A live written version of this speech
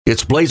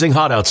It's blazing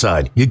hot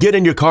outside. You get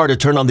in your car to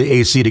turn on the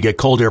AC to get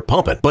cold air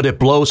pumping, but it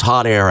blows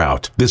hot air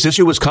out. This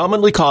issue is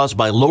commonly caused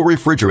by low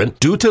refrigerant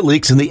due to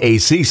leaks in the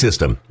AC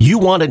system. You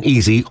want an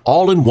easy,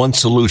 all-in-one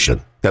solution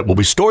that will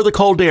restore the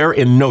cold air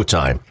in no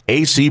time.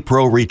 AC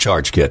Pro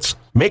Recharge Kits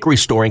make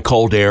restoring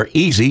cold air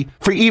easy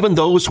for even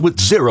those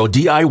with zero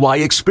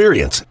DIY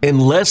experience in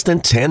less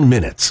than 10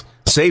 minutes.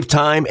 Save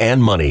time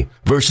and money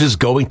versus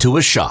going to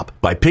a shop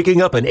by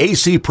picking up an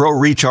AC Pro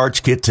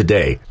Recharge Kit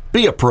today.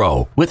 Be a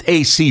pro with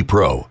AC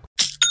Pro.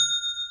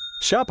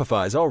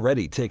 Shopify's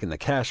already taken the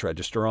cash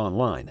register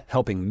online,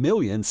 helping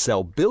millions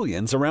sell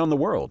billions around the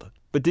world.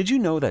 But did you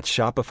know that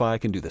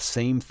Shopify can do the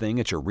same thing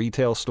at your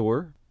retail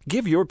store?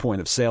 Give your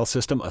point of sale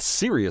system a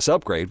serious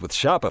upgrade with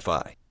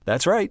Shopify.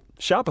 That's right.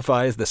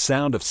 Shopify is the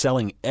sound of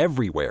selling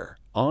everywhere.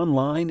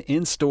 Online,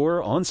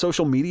 in-store, on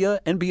social media,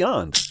 and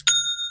beyond.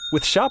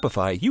 With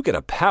Shopify, you get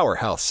a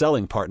powerhouse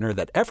selling partner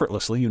that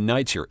effortlessly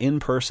unites your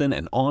in-person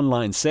and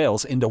online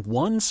sales into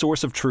one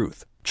source of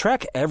truth.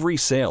 Track every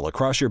sale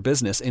across your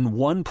business in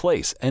one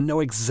place and know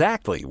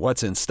exactly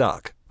what's in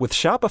stock. With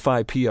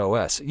Shopify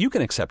POS, you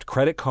can accept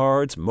credit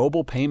cards,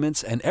 mobile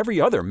payments, and every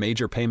other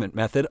major payment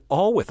method,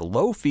 all with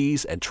low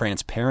fees and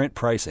transparent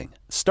pricing,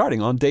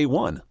 starting on day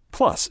one.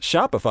 Plus,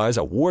 Shopify's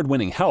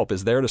award-winning help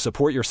is there to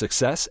support your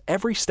success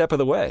every step of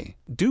the way.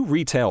 Do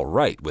retail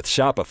right with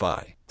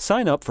Shopify.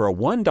 Sign up for a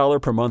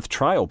 $1 per month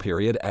trial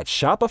period at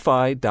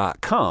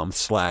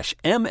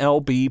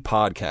shopify.com/MLB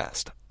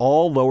podcast,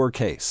 all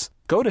lowercase.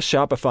 Go to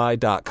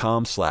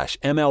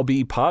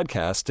shopify.com/MLB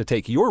podcast to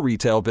take your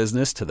retail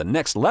business to the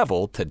next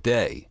level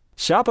today.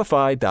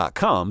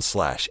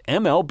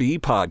 Shopify.com/MLB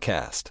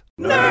podcast.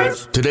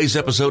 Nerds! Today's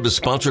episode is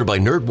sponsored by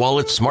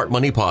NerdWallet's Smart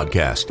Money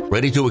Podcast.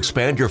 Ready to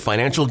expand your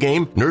financial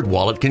game?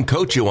 NerdWallet can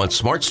coach you on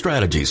smart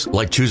strategies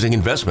like choosing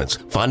investments,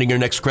 finding your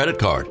next credit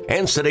card,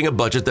 and setting a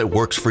budget that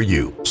works for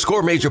you.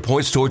 Score major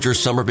points towards your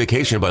summer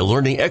vacation by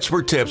learning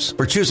expert tips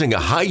for choosing a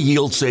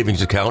high-yield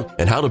savings account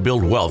and how to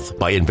build wealth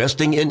by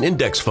investing in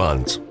index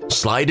funds.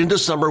 Slide into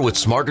summer with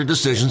smarter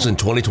decisions in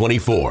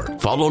 2024.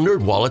 Follow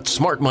NerdWallet's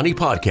Smart Money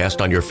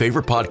Podcast on your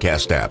favorite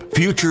podcast app.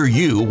 Future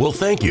you will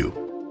thank you.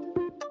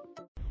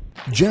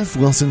 Jeff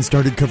Wilson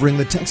started covering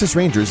the Texas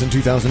Rangers in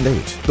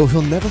 2008, though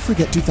he'll never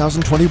forget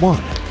 2021.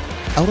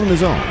 Out on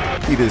his own,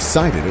 he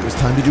decided it was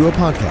time to do a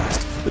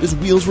podcast, but his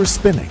wheels were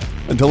spinning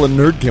until a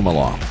nerd came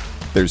along.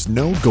 There's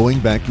no going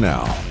back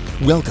now.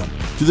 Welcome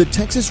to the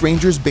Texas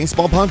Rangers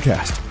Baseball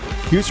Podcast.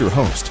 Here's your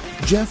host,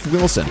 Jeff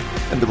Wilson,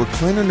 and the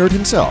recliner nerd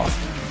himself,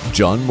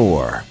 John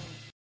Moore.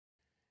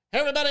 Hey,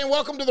 everybody, and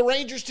welcome to the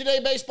Rangers Today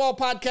Baseball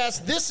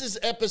Podcast. This is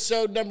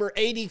episode number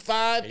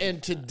 85,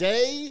 and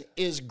today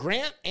is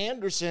Grant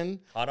Anderson.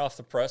 Hot off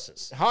the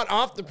presses. Hot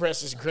off the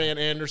presses, Grant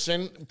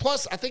Anderson.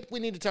 Plus, I think we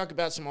need to talk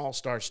about some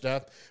all-star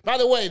stuff. By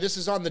the way, this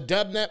is on the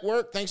Dub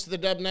Network. Thanks to the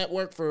Dub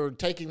Network for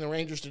taking the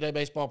Rangers Today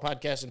Baseball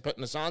Podcast and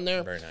putting us on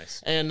there. Very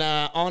nice. And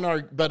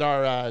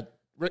our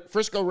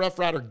Frisco Rough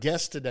Rider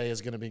guest today is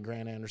going to be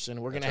Grant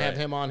Anderson. We're going to have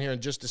him on here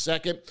in just a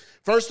second.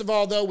 First of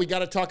all, though, we got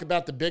to talk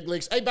about the big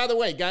leagues. Hey, by the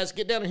way, guys,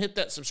 get down and hit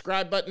that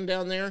subscribe button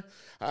down there.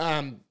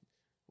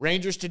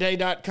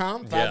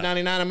 RangersToday.com,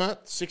 $5.99 a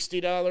month,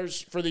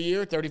 $60 for the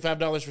year,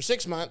 $35 for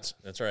 6 months.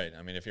 That's right.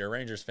 I mean, if you're a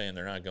Rangers fan,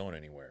 they're not going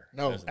anywhere.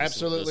 No,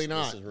 absolutely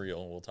not. This is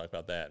real. We'll talk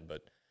about that,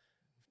 but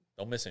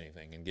don't miss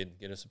anything and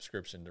get a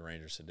subscription to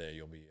Rangers Today.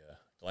 You'll be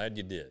glad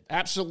you did.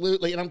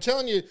 Absolutely, and I'm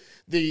telling you,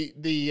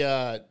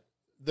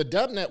 the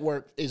Dub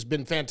Network has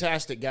been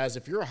fantastic, guys.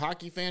 If you're a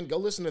hockey fan, go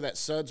listen to that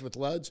Suds with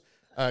Luds.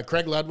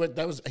 Craig Ludwig,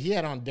 he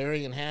had on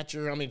Darian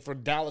Hatcher. I mean, for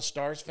Dallas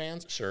Stars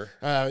fans. Sure.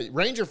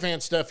 Ranger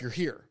fan stuff, you're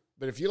here.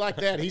 But if you like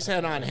that, he's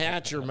had on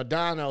Hatcher,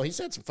 Madonna. He's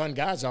had some fun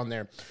guys on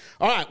there.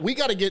 All right, we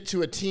got to get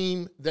to a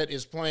team that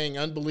is playing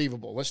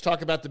unbelievable. Let's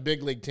talk about the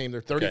big league team.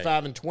 They're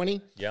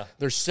 35-20. Yeah.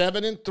 They're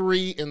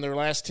 7-3 in their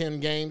last 10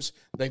 games.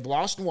 They've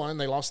lost one.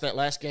 They lost that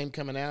last game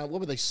coming out.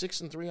 What were they,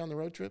 6-3 on the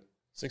road trip?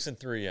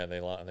 6-3, yeah.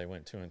 They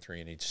went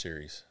 2-3 in each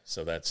series,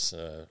 so that's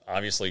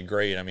obviously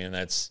great. I mean,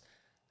 that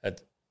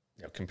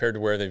compared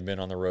to where they've been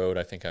on the road.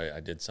 I think I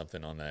did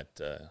something on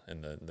that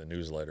in the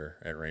newsletter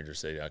at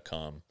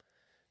RangersToday.com.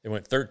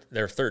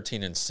 They're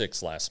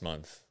 13-6 last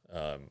month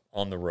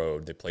on the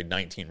road. They played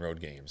 19 road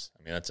games.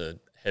 I mean, that's a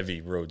heavy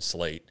road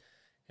slate,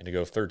 and to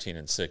go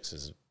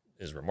 13-6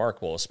 is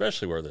remarkable,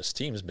 especially where this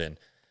team's been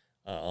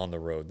on the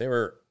road. They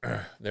were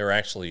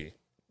actually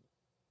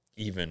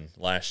even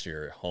last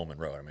year at home and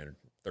road. I mean,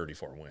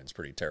 34 wins,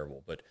 pretty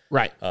terrible. But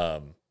right.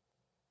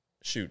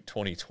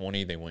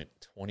 2020 they went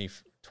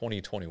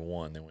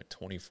 2021 they went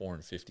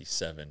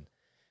 24-57.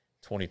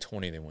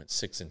 2020 they went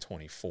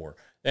 6-24.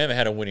 They haven't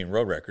had a winning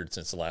road record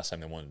since the last time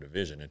they won a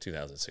division in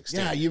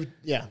 2016.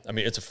 Yeah. I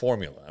mean, it's a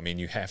formula. I mean,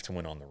 you have to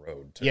win on the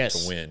road to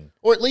win,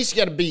 or at least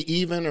you got to be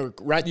even or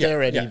right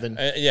there at even.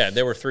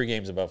 There were 3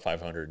 games above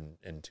 500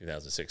 in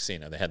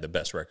 2016. Now, they had the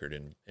best record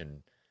in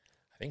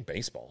I think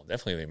baseball,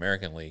 definitely the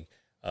American League.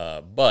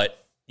 But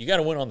you got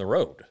to win on the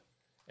road,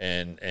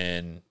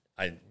 and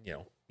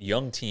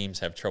young teams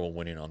have trouble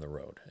winning on the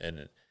road,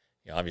 and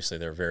obviously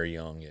they're very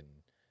young. And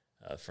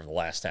for the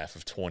last half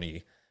of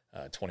 20,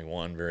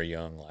 21, very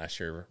young. Last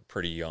year,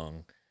 pretty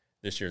young.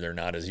 This year, they're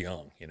not as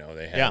young. You know,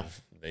 they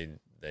have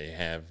they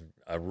have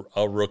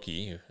a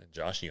rookie,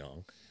 Josh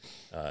Young.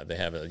 They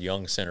have a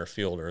young center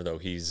fielder, though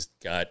he's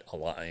got a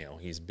lot. You know,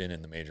 he's been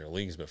in the major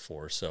leagues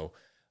before, so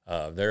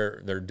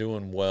they're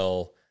doing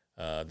well.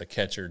 The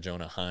catcher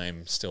Jonah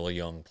Heim, still a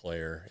young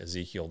player.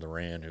 Ezekiel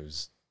Duran,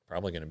 who's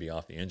probably going to be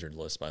off the injured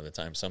list by the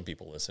time some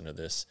people listen to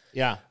this.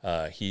 Yeah,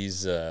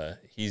 he's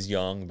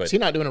young, but is he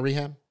not doing a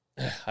rehab?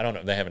 I don't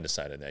know. They haven't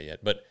decided that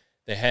yet, but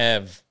they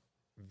have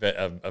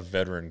a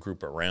veteran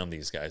group around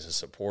these guys to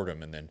support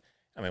them. And then,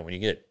 I mean,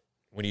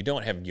 when you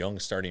don't have young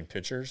starting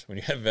pitchers, when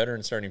you have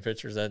veteran starting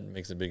pitchers, that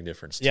makes a big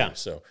difference too. Yeah.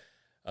 So,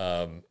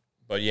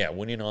 but yeah,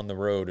 winning on the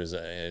road is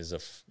a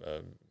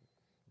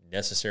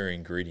necessary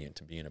ingredient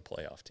to being a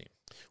playoff team.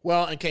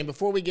 Well, okay,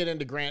 before we get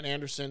into Grant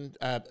Anderson,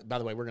 by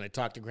the way, we're going to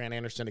talk to Grant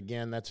Anderson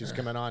again. That's who's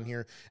coming on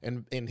here.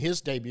 And in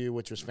his debut,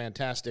 which was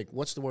fantastic,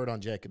 what's the word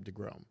on Jacob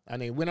deGrom? I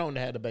mean, went on and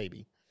had a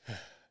baby.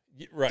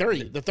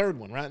 Right. The third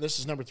one, right? This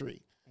is number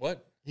 3.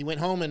 What? He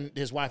went home and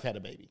his wife had a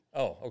baby.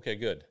 Oh, okay,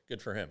 good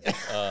for him.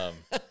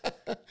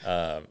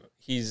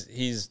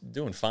 He's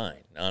doing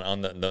fine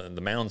on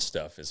the mound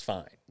stuff is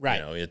fine. Right.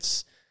 You know,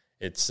 it's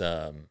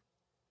the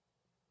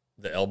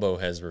elbow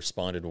has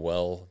responded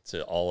well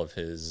to all of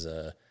his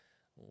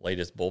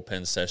latest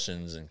bullpen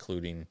sessions,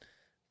 including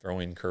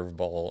throwing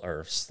curveball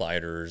or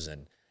sliders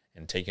and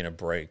taking a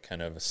break,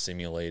 kind of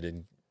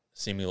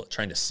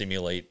trying to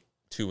simulate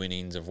 2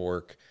 innings of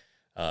work.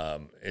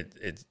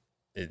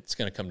 It's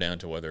going to come down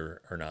to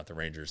whether or not the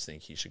Rangers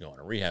think he should go on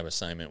a rehab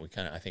assignment.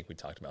 I think we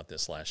talked about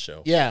this last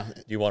show. Yeah.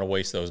 Do you want to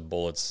waste those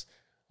bullets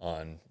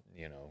on,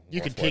 you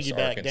could Northwest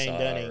piggyback Arkansas Dane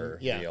Dunning, or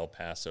the El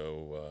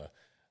Paso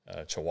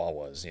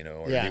Chihuahuas,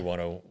 or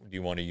do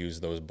you want to use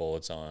those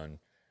bullets on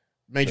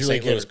Major the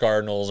League St. Louis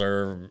Cardinals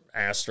or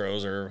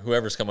Astros or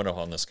whoever's coming up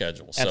on the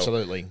schedule? So,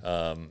 absolutely.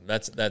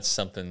 That's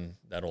something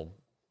that'll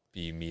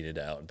be meted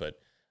out, but.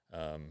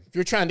 If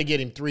you're trying to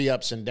get him 3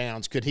 ups and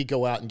downs, could he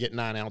go out and get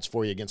 9 outs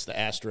for you against the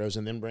Astros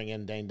and then bring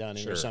in Dane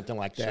Dunning or something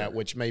like that,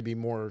 which may be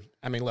more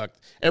 – I mean, look,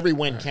 every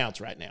win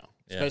counts right now,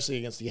 especially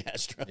against the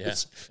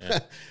Astros. Yeah.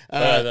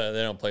 But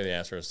they don't play the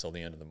Astros till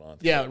the end of the month.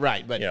 Yeah,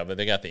 right. But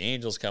they got the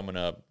Angels coming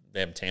up.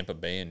 They have Tampa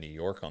Bay and New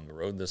York on the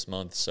road this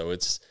month, so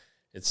it's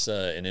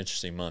an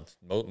interesting month.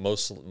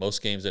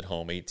 Most games at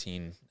home,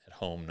 18 at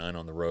home, 9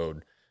 on the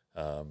road.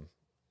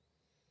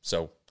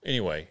 So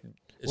anyway –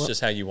 It's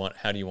just how do you want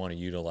to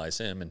utilize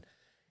him, and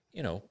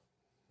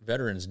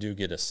veterans do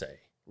get a say,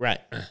 right?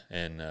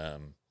 And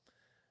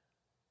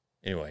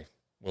anyway,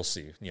 we'll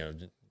see.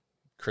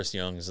 Chris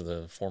Young's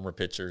the former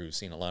pitcher who's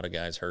seen a lot of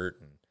guys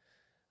hurt,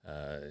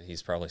 and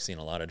he's probably seen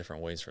a lot of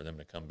different ways for them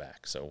to come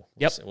back. So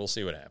we'll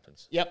see what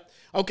happens. Yep.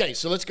 Okay,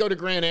 so let's go to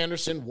Grant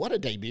Anderson. What a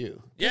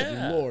debut! Yeah,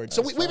 good Lord.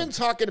 So we've been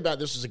talking about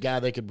this as a guy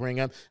they could bring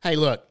up. Hey,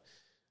 look.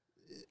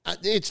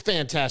 It's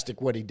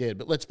fantastic what he did,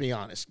 but let's be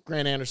honest.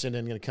 Grant Anderson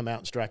isn't going to come out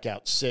and strike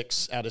out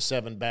 6 out of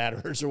 7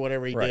 batters or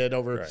whatever he did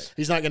over. Right.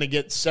 He's not going to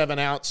get 7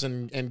 outs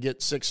and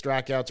get 6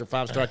 strikeouts or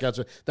 5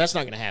 strikeouts. That's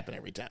not going to happen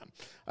every time.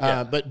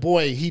 But,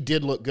 boy, he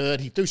did look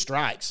good. He threw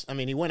strikes. I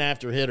mean, he went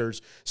after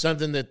hitters.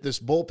 Something that this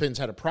bullpen's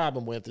had a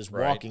problem with is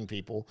walking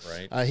people.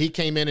 Right. He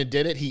came in and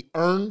did it. He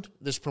earned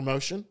this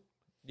promotion.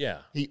 Yeah.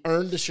 He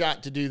earned the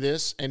shot to do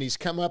this, and he's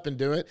come up and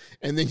do it.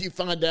 And then you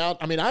find out,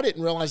 I mean, I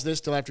didn't realize this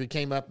till after he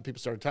came up and people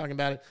started talking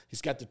about it.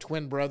 He's got the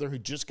twin brother who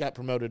just got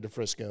promoted to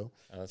Frisco.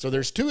 So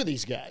there's 2 of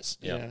these guys.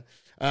 Yeah.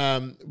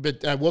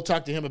 But we'll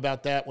talk to him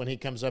about that when he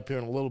comes up here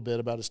in a little bit,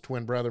 about his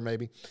twin brother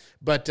maybe.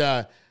 But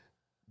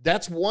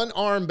that's one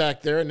arm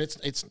back there, and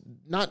it's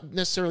not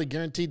necessarily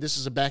guaranteed this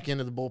is a back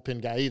end of the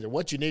bullpen guy either.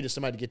 What you need is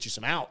somebody to get you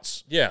some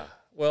outs. Yeah.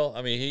 Well,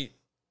 I mean,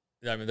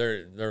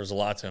 there was a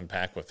lot to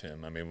unpack with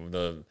him. I mean,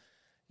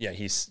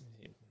 he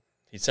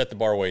set the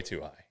bar way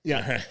too high.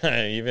 Yeah.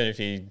 Even if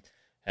he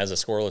has a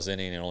scoreless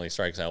inning and only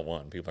strikes out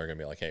 1, people are going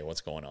to be like, "Hey,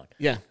 what's going on?"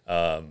 Yeah.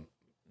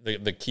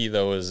 The key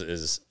though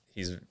is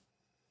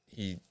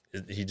he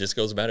just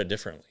goes about it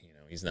differently.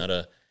 He's not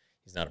a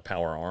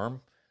power arm.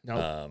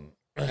 No.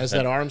 Has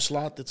that arm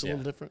slot that's a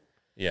little different.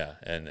 Yeah,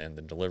 and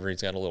the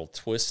delivery's got a little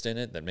twist in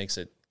it that makes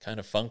it kind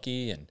of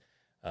funky, and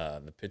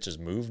the pitches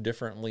move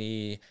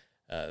differently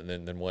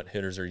than what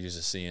hitters are used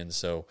to seeing.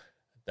 So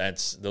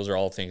those are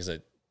all things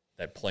that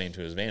play into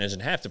his advantage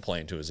and have to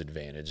play into his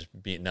advantage,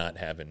 not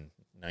having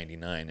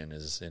 99 in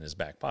his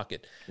back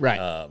pocket.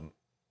 Right.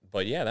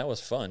 But yeah, that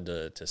was fun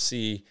to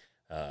see.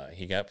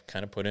 He got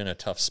kind of put in a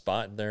tough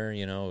spot there.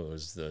 It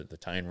was the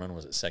tying run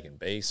was at second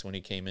base when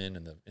he came in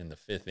the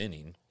 5th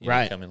inning. He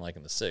didn't come in like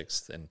in the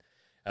 6th, and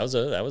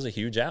that was a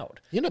huge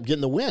out. He ended up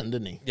getting the win,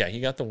 didn't he? Yeah, he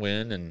got the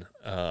win, and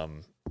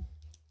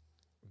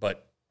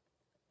but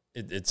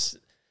it's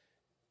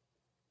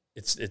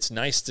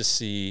nice to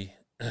see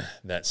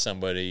that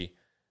somebody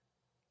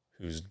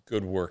whose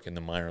good work in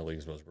the minor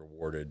leagues was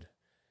rewarded.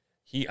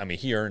 He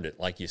earned it,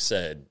 like you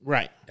said.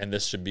 Right. And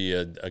this should be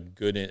a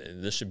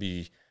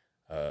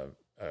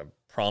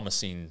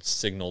promising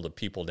signal to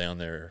people down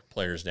there,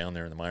 players down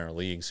there in the minor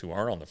leagues who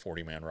are on the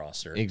 40-man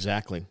roster.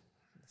 Exactly.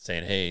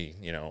 saying, hey,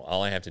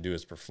 all I have to do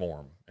is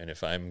perform. And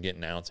if I'm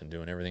getting outs and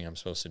doing everything I'm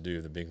supposed to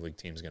do, the big league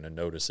team's going to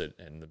notice it,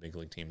 and the big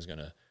league team's going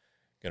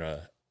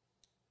to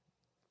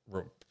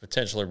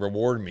potentially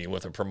reward me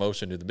with a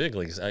promotion to the big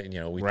leagues.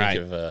 We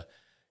think of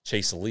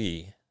Chase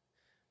Lee,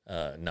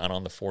 not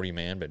on the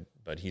 40-man,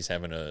 but he's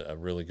having a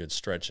really good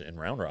stretch in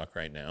Round Rock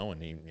right now,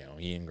 and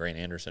he and Grant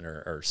Anderson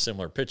are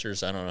similar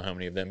pitchers. I don't know how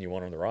many of them you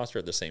want on the roster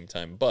at the same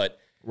time, but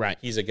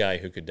he's a guy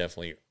who could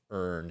definitely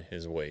earn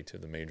his way to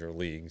the major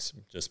leagues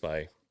just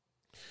by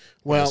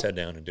putting his head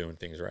down and doing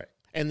things right.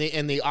 And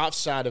the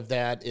offside of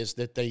that is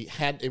that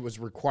it was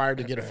required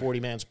to get a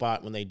 40-man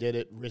spot when they did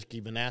it. Ricky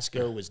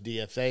Vanasco was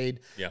DFA'd.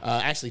 Yeah.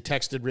 Actually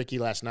texted Ricky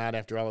last night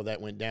after all of that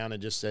went down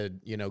and just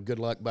said, good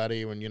luck,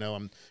 buddy. When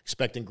I'm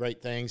expecting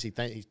great things. He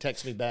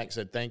texted me back,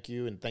 said thank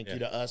you, and thank you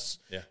to us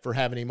for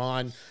having him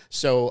on.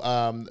 So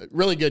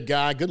really good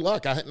guy. Good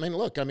luck. I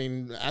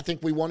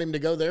think we want him to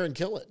go there and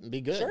kill it and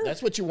be good. Sure.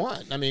 That's what you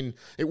want.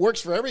 It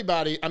works for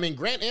everybody.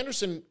 Grant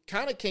Anderson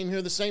kind of came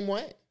here the same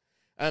way.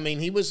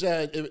 He was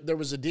there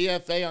was a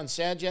DFA on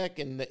Sajak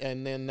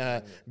and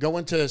then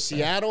going to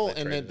Seattle,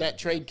 and that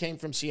trade came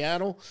from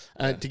Seattle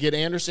to get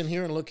Anderson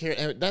here. And look here,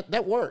 and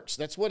that works.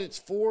 That's what it's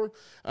for.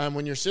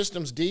 When your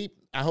system's deep,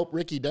 I hope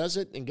Ricky does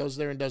it and goes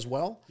there and does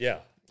well. Yeah.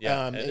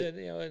 And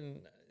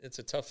it's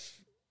a tough.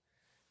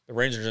 The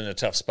Rangers are in a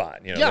tough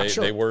spot.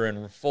 They were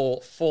in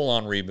full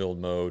on rebuild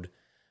mode.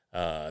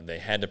 They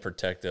had to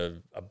protect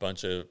a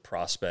bunch of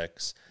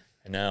prospects,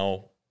 and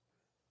now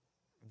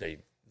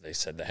they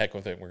said, the heck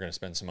with it, we're going to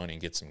spend some money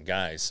and get some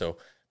guys. So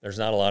there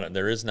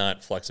is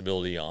not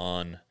flexibility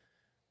on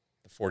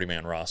the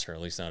 40-man roster,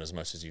 at least not as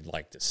much as you'd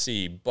like to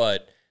see.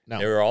 But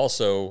they were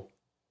also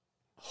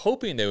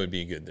hoping they would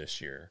be good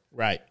this year.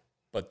 Right.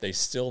 But they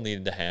still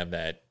needed to have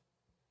that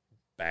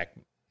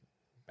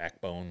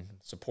backbone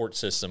support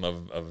system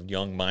of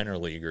young minor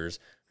leaguers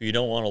who you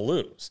don't want to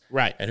lose.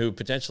 Right. And who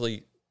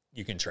potentially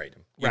you can trade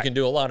them. You can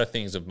do a lot of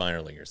things with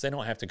minor leaguers. They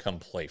don't have to come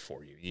play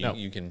for you.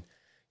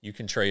 You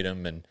can trade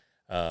them, and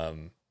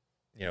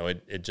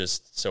it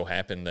just so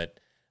happened that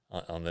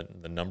on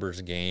the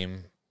numbers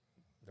game,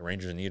 the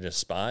Rangers needed a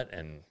spot,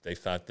 and they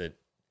thought that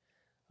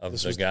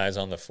the guys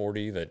on the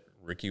 40, that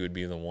Ricky would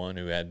be the one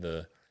who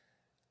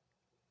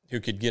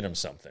could get him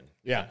something.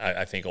 Yeah.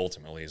 I think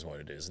ultimately is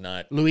what it is.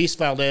 Not Luis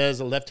Valdez,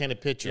 a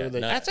left-handed pitcher.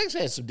 That's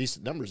actually had some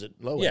decent numbers at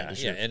low end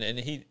this year. And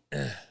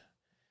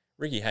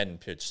Ricky hadn't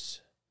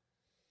pitched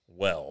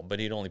well, but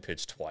he'd only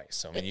pitched twice.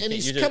 So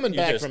he's coming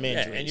back from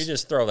injuries, and you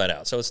just throw that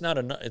out. So it's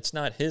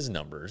not his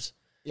numbers,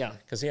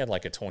 because he had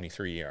like a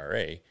 23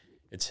 ERA.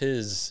 It's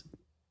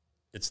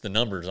the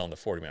numbers on the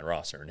 40-man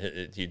roster, and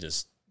it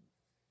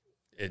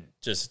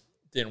just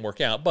didn't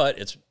work out. But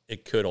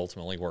it could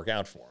ultimately work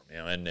out for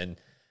him,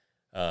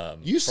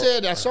 you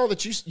said I saw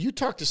that you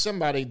talked to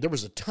somebody. There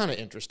was a ton of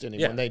interest in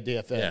him when they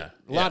DFA'd. A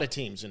lot of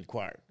teams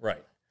inquired.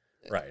 Right.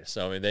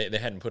 So they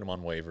hadn't put him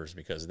on waivers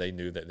because they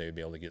knew that they'd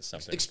be able to get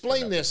something.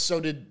 Explain this. So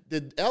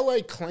did LA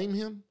claim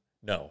him?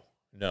 No.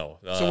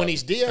 So when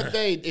he's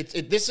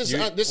DFA'd, this is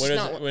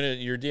not. When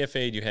you're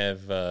DFA'd, you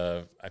have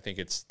I think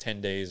it's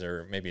 10 days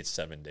or maybe it's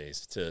 7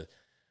 days to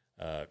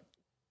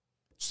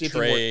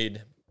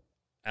trade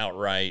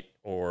outright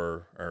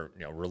or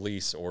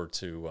release or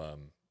to.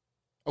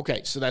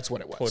 Okay, so that's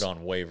what it was. Put on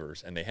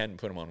waivers, and they hadn't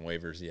put him on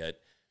waivers yet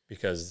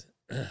because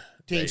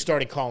teams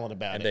started calling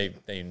about it. And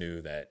they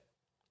knew that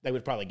they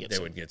would probably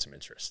would get some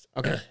interest.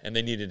 Okay, and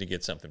they needed to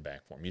get something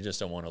back for him. You just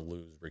don't want to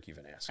lose Ricky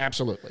Vanasco.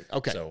 Absolutely.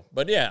 Okay. So,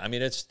 but yeah,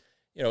 it's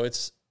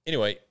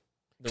anyway.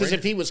 Because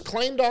if he was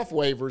claimed off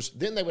waivers,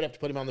 then they would have to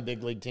put him on the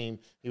big league team.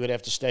 He would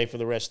have to stay for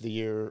the rest of the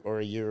year or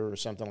a year or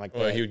something like that.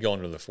 Well, he would go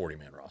into the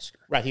 40-man roster.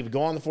 Right, he would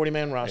go on the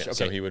 40-man roster. Yeah,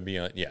 okay. So he would be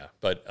on. Yeah,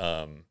 but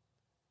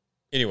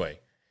anyway,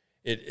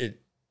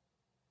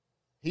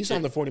 He's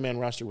on the 40-man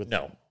roster with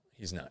no,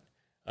 he's not.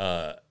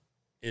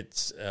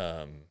 It's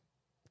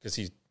because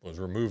he was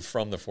removed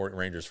from the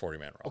Rangers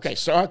 40-man roster. Okay,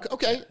 so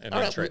and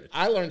not traded.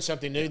 I learned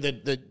something new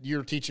that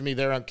you're teaching me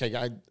there.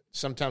 Okay,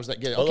 sometimes that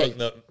get okay.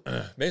 Well,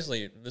 look,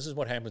 basically, this is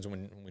what happens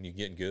when you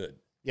get good.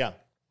 Yeah,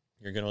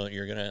 you're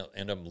gonna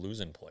end up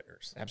losing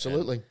players.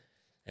 Absolutely,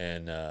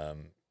 and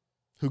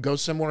who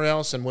goes somewhere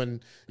else. And when,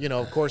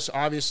 of course,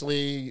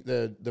 obviously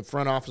the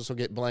front office will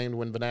get blamed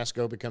when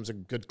Vanasco becomes a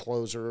good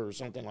closer or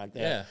something like that.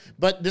 Yeah.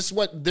 But this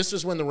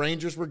is when the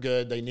Rangers were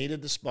good. They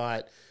needed the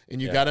spot,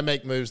 and you got to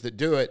make moves that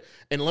do it.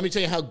 And let me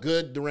tell you how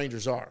good the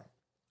Rangers are.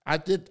 I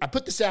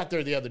put this out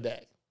there the other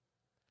day.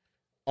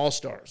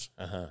 All-Stars.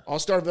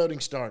 All-Star voting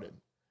started.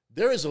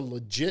 There is a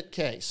legit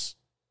case.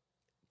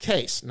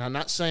 Now, I'm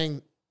not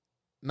saying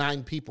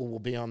 9 people will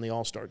be on the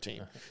All-Star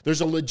team.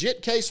 There's a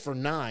legit case for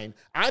 9.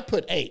 I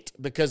put 8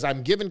 because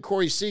I'm giving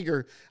Corey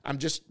Seager, I'm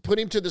just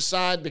putting him to the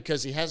side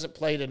because he hasn't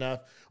played enough,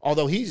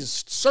 although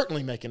he's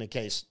certainly making a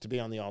case to be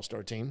on the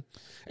All-Star team.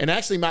 And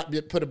actually might be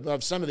put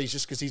above some of these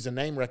just because he's a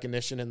name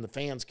recognition and the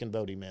fans can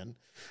vote him in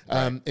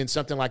and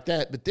something like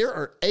that. But there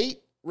are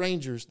 8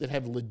 Rangers that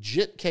have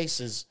legit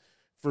cases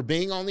for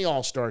being on the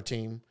All-Star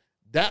team.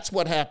 That's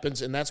what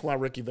happens, and that's why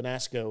Ricky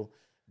Vanasco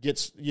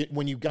gets –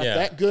 when you've got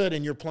that good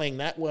and you're playing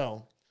that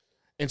well –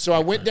 And so I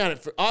went down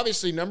it.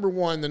 Obviously, the number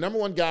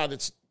one guy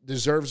that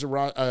deserves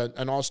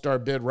an all-star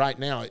bid right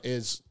now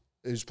who's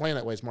playing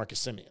that way is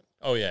Marcus Semien.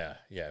 Oh yeah.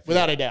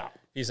 Without a doubt.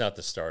 If he's not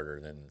the starter,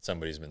 then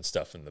somebody's been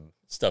stuffing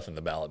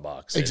the ballot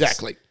box.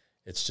 Exactly.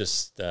 It's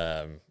just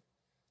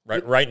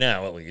right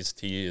now, at least,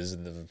 he is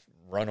in the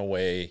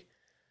runaway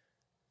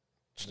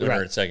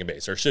winner at second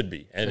base, or should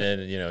be, and then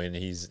and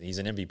he's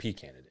an MVP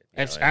candidate.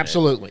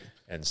 Absolutely.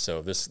 And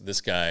so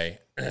this guy,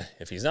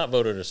 if he's not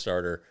voted a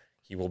starter,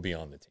 he will be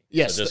on the team.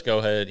 Yes. So just go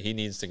ahead. He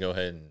needs to go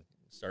ahead and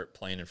start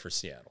playing it for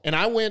Seattle. And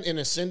I went in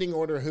ascending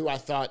order who I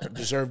thought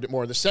deserved it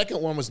more. The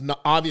second one was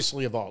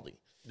obviously Eovaldi.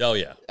 Oh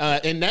yeah,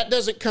 and that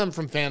doesn't come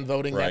from fan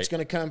voting. Right. That's going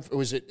to come.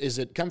 Is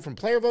it come from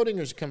player voting,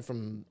 or does it come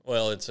from?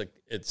 Well, it's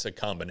a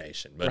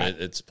combination, but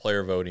it's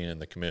player voting in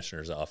the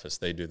commissioner's office.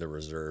 They do the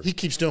reserve. He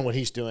keeps doing what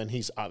he's doing.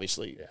 He's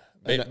obviously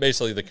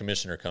Basically, the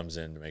commissioner comes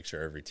in to make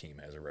sure every team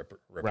has a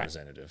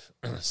representative.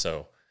 Right.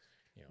 So,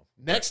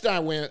 Next, I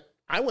went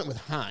with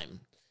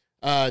Heim,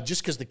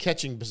 just because the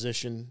catching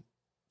position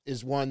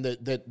is one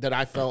that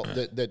I felt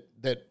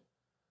that.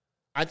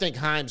 I think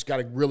Heim's got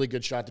a really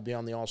good shot to be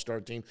on the All-Star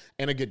team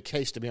and a good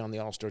case to be on the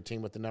All-Star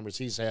team with the numbers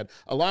he's had,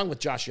 along with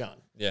Josh Young.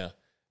 Yeah.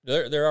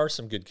 There are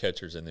some good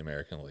catchers in the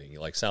American League.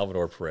 Like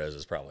Salvador Perez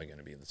is probably going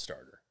to be the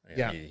starter.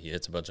 Yeah. He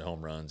hits a bunch of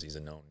home runs. He's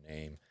a known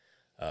name.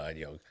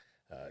 Adley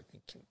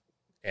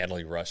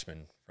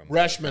Rutschman from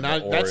Orioles,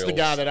 that's the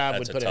guy that I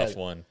would put ahead. That's a tough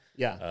one.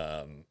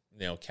 Yeah.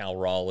 Cal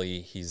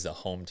Raleigh, he's the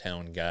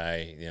hometown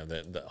guy,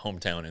 the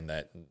hometown in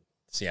that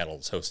Seattle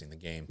is hosting the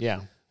game.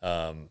 Yeah.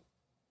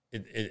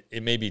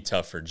 It may be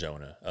tough for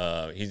Jonah.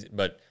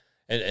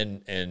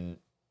 And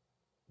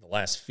the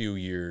last few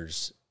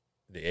years,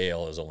 the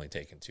AL has only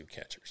taken 2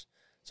 catchers,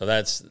 so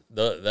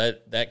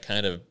that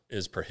kind of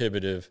is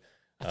prohibitive.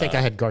 I think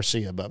I had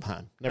Garcia above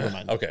Heim. Never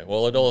mind. Okay,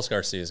 well, Adolis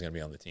Garcia is going to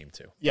be on the team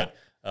too. Yeah.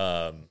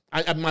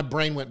 My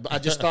brain went. I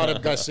just thought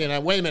of Garcia.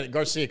 And wait a minute,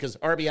 Garcia, because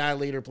RBI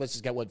leader, plus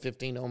he's got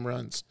 15 home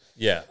runs.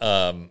 Yeah.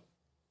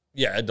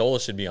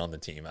 Adolis should be on the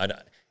team. I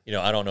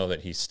don't know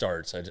that he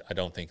starts. I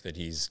don't think that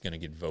he's going to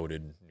get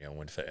voted.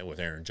 With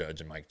Aaron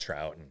Judge and Mike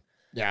Trout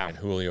and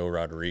Julio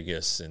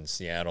Rodriguez in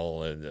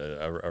Seattle,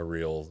 a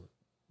real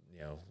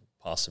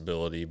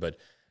possibility. But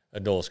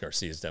Adolis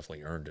Garcia has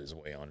definitely earned his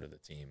way onto the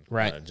team.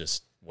 Right.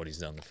 Just what he's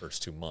done the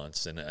first 2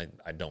 months, and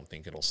I don't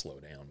think it'll slow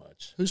down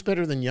much. Who's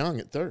better than Young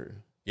at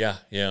third? Yeah,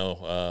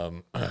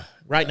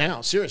 right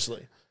now,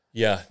 seriously.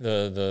 Yeah,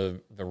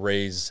 the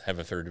Rays have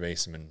a third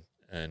baseman.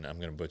 And I'm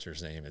going to butcher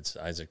his name. It's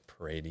Isaac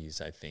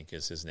Paredes, I think,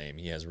 is his name.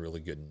 He has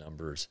really good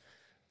numbers.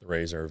 The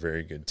Rays are a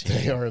very good team.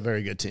 They are a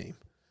very good team.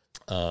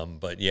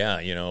 But yeah,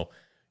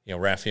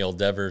 Rafael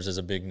Devers is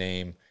a big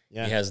name.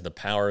 Yeah. He has the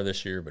power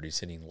this year, but he's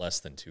hitting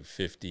less than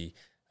 250.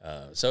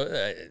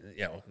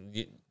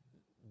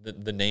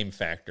 The name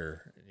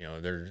factor.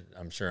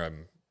 I'm sure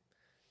I'm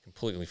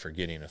completely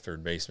forgetting a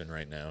third baseman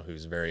right now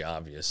who's very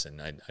obvious,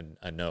 and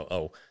I know.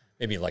 Oh.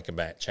 Maybe like a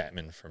Matt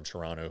Chapman from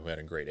Toronto who had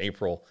a great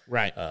April,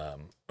 right?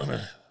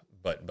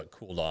 But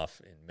cooled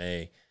off in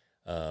May.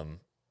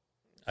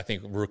 I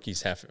think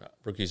rookies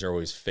are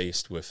always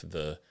faced with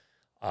the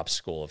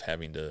obstacle of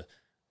having to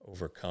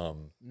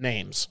overcome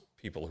names,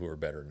 people who are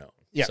better known.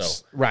 Yes,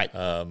 so, right.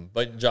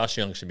 But Josh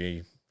Young should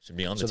be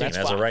on the team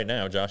as of right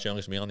now. Josh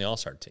Young should be on the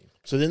All-Star team.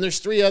 So then there's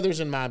 3 others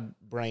in my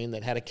brain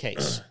that had a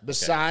case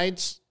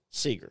besides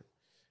Seager.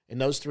 And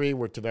those 3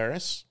 were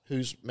Taveras,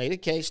 who's made a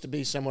case to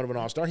be somewhat of an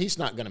all-star. He's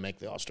not going to make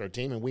the all-star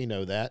team, and we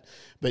know that.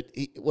 But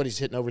he's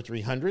hitting over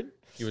 300.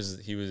 He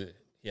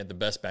had the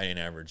best batting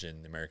average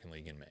in the American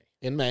League in May.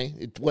 In May,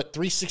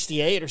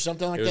 368 or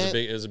something like that.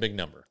 It was a big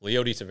number.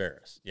 Leody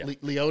Taveras, yeah.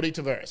 Leody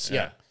Taveras,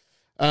 yeah.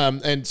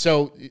 And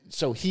so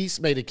he's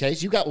made a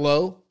case. You got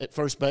Lowe at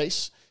first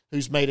base,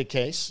 who's made a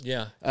case.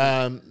 Yeah.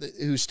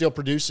 Who's still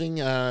producing.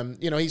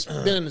 He's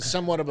been in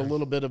somewhat of a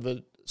little bit of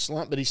a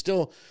slump, but he's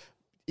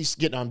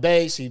getting on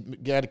base. He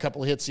got a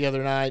couple of hits the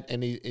other night,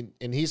 and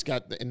he's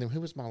got. And then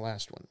who was my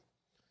last one?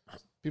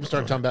 People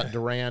started talking about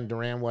Duran.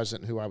 Duran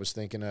wasn't who I was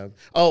thinking of.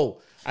 Oh,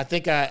 I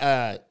think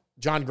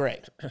John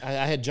Gray.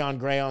 I had John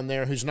Gray on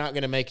there, who's not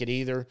going to make it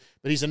either,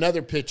 but he's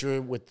another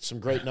pitcher with some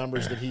great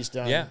numbers that he's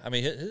done. Yeah, I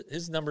mean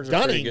his numbers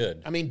are pretty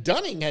good. I mean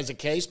Dunning has a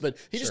case, but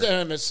he just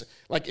doesn't have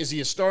like. Is he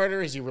a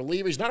starter? Is he a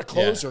reliever? He's not a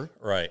closer.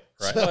 Yeah, right.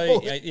 So,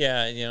 well,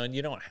 yeah, and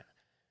you don't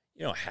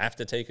have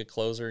to take a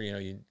closer.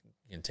 You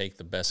can take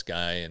the best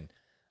guy, and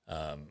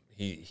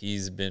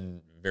he's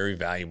been very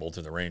valuable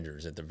to the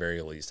Rangers at the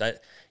very least.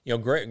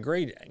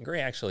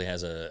 Gray actually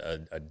has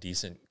a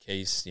decent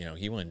case.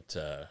 He went.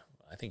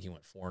 I think he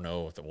went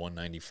 4-0 with a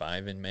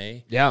 195 in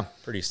May. Yeah,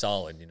 pretty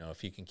solid.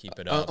 If he can keep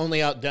it up.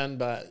 Only outdone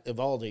by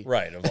Eovaldi.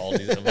 Right,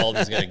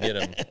 Eovaldi's going to get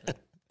him.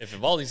 If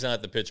Eovaldi's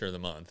not the pitcher of the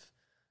month,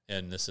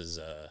 and this is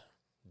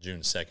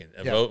June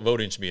 2nd,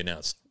 voting should be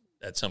announced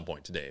at some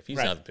point today. If he's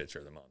not the pitcher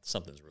of the month,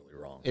 something's really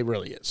wrong. It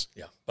really is.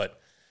 Yeah, but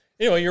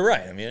you're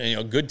right. I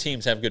mean, good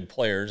teams have good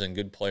players, and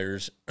good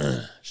players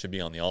should be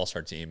on the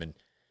All-Star team, and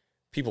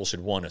people should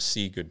want to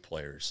see good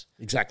players.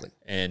 Exactly.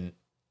 And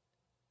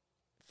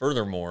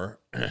furthermore,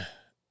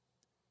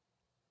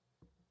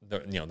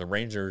 the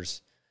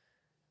Rangers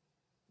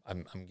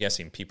I'm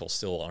guessing people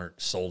still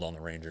aren't sold on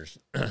the Rangers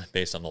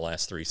based on the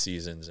last 3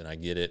 seasons, and I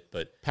get it.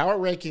 But Power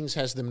Rankings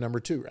has them number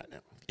 2 right now.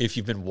 if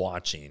you've been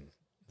watching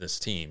this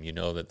team, you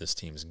know that this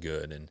team's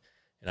good, and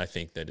I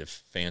think that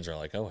if fans are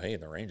like, oh, hey,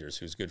 the Rangers,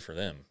 who's good for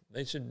them,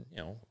 they should,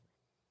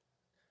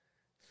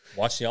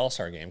 watch the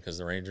All-Star game because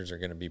the Rangers are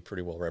going to be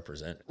pretty well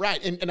represented.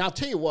 Right, and I'll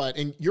tell you what,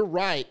 and you're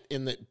right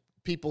in that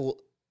people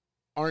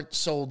aren't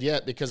sold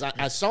yet, because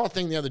I saw a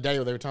thing the other day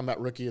where they were talking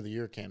about Rookie of the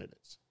Year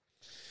candidates.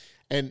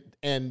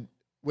 And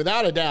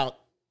without a doubt,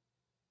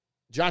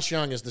 Josh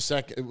Young is the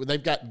second.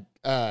 They've got,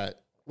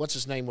 what's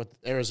his name with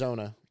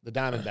Arizona, the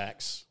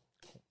Diamondbacks?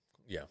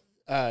 Yeah.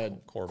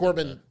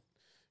 Corbin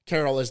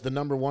Carroll is the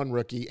number 1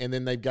 rookie, and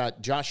then they've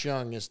got Josh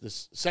Young as the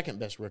second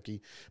best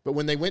rookie. But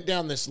when they went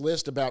down this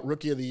list about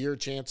Rookie of the Year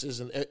chances,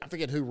 and I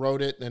forget who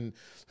wrote it and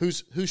who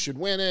should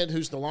win it,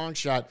 who's the long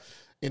shot,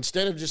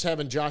 instead of just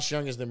having Josh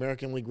Young as the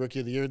American League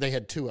Rookie of the Year, they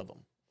had 2 of them.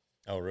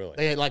 Oh, really?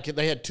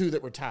 They had 2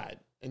 that were tied,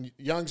 and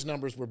Young's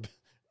numbers were.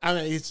 I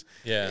mean,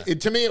 yeah.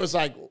 To me, it was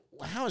like,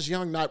 how is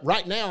Young not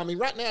right now? I mean,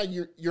 right now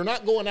you're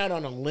not going out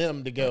on a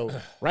limb to go.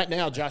 Right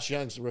now, Josh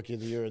Young's the Rookie of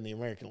the Year in the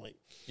American League.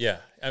 Yeah,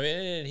 I mean,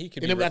 and he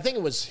could. I think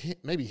it was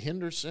maybe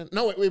Henderson.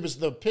 No, it was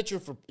the pitcher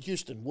for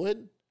Houston,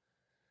 Wood.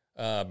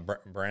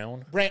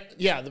 Brown.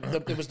 Yeah,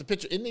 it was the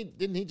pitcher.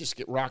 Didn't he just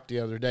get rocked the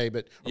other day?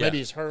 But maybe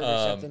he's hurt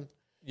or something.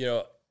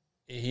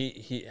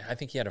 He I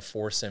think he had a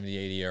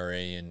 4.78 ERA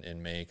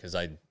in May because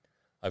I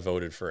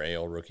voted for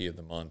AL Rookie of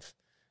the Month,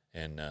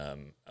 and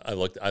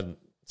I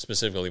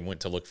specifically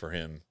went to look for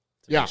him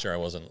to make sure I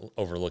wasn't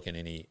overlooking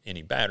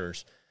any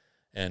batters,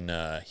 and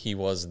he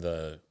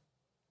wasn't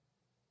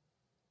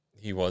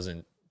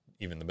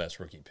even the best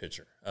rookie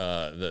pitcher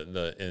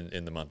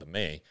in the month of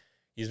May.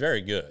 He's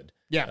very good.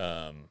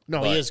 Yeah.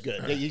 He is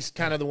good. He's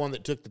kind of the one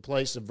that took the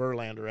place of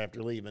Verlander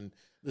after leaving.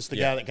 This is the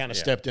guy that kind of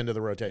stepped into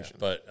the rotation.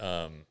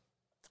 Yeah.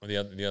 But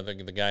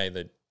the guy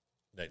that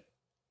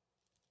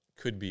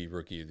could be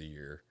Rookie of the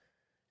Year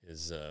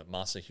is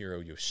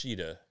Masahiro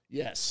Yoshida.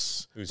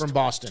 Yes, who's from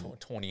Boston.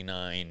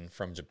 29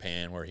 from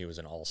Japan, where he was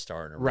an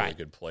all-star and a really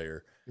good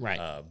player.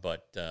 Right.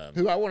 But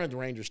who I wanted the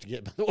Rangers to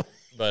get, by the way.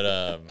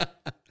 But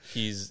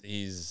he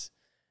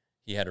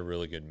had a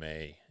really good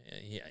May.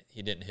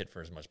 He didn't hit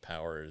for as much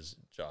power as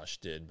Josh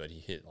did, but he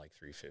hit like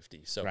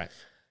 350. So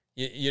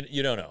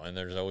you don't know, and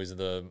there's always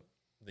the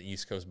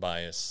East Coast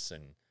bias,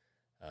 and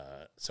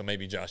so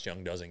maybe Josh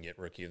Young doesn't get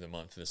Rookie of the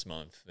Month this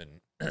month,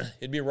 and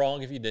it'd be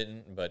wrong if he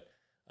didn't, but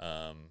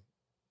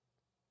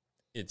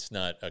it's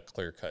not a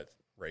clear-cut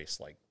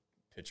race like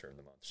Pitcher of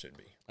the Month should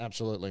be.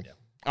 Absolutely. Yeah.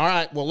 All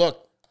right. Well,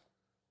 look.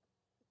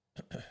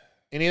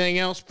 Anything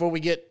else before we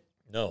get?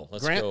 No.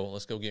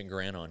 Let's go get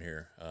Grant on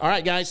here. All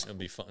right, guys. It's gonna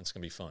be fun. It's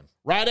gonna be fun.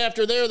 Right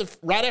after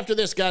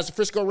this, guys, the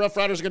Frisco Rough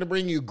Riders are going to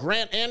bring you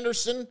Grant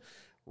Anderson.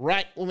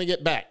 Right when we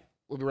get back,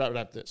 we'll be right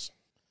after this.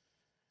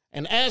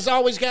 And as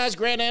always, guys,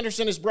 Grant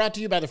Anderson is brought to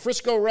you by the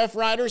Frisco Rough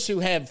Riders, who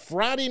have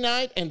Friday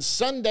night and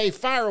Sunday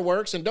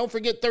fireworks. And don't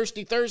forget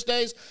Thirsty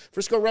Thursdays.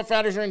 Frisco Rough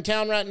Riders are in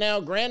town right now.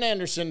 Grant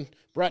Anderson,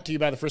 brought to you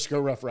by the Frisco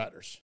Rough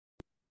Riders.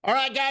 All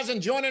right, guys,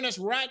 and joining us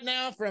right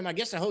now from, I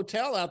guess, a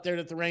hotel out there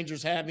that the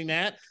Rangers have him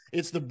at,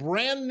 it's the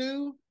brand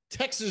new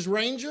Texas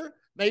Ranger.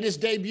 Made his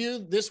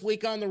debut this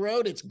week on the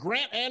road. It's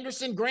Grant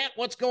Anderson. Grant,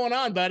 what's going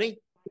on, buddy?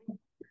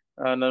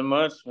 Not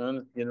much, man.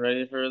 Just getting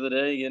ready for the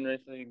day, getting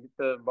ready to get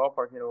to the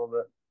ballpark in a little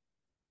bit.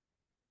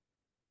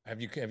 Have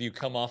you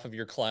come off of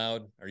your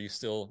cloud? Are you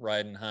still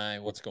riding high?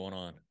 What's going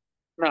on?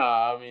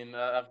 Nah, I mean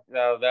that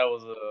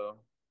was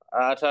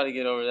I tried to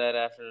get over that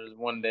after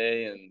one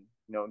day and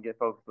get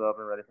focused up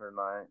and ready for the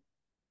night.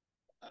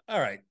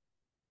 All right.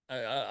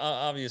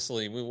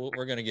 Obviously,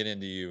 we're going to get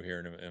into you here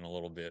in a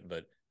little bit,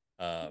 but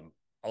a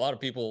lot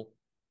of people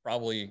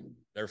probably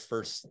their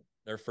first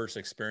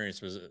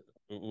experience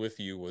with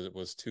you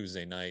was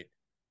Tuesday night,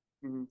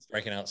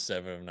 striking out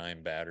 7 of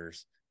 9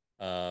 batters.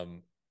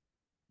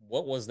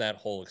 What was that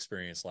whole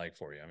experience like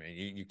for you? I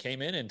mean, you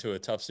came into a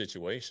tough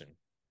situation.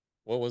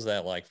 What was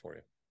that like for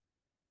you?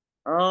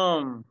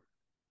 I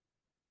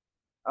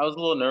was a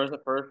little nervous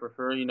at first, for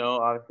sure.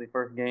 Obviously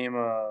first game,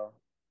 in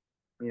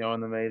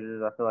the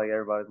majors. I feel like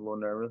everybody's a little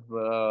nervous,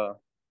 but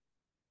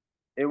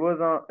it was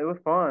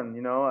fun.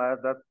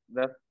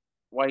 That's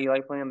why you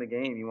like playing the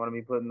game. You want to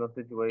be put in those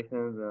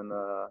situations and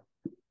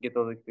get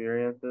those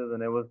experiences.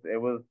 And it was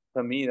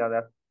to me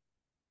that's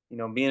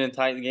being in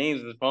tight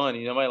games is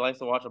fun. Nobody likes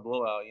to watch a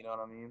blowout. You know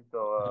what I mean?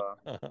 So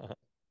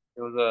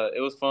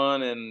it was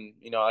fun, and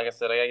like I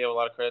said, I gotta give a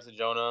lot of credit to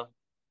Jonah.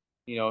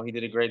 He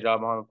did a great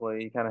job on the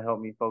play. He kind of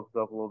helped me focus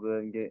up a little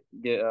bit and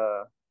get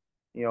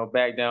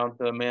back down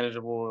to a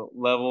manageable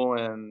level,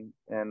 and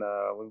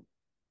I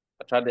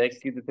tried to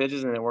execute the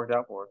pitches, and it worked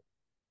out for us.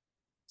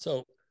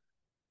 So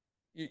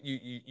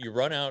you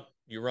run out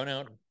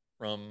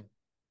from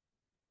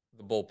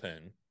the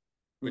bullpen,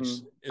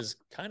 which is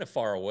kind of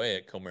far away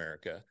at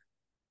Comerica.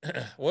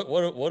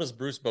 What does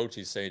Bruce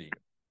Bochy say to you?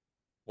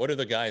 What do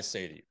the guys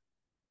say to you?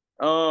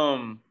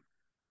 Boch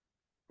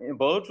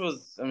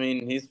was,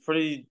 he's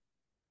pretty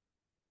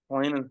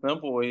plain and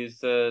simple. He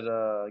said,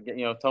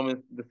 tell me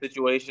the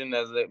situation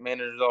as the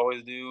managers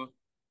always do.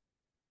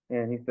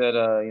 And he said,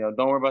 don't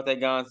worry about that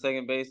guy on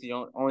second base. The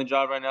only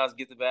job right now is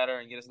get the batter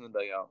and get us in the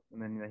dugout.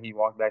 And then he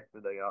walked back to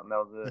the dugout, and that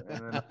was it.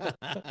 And then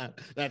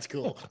that's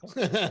cool.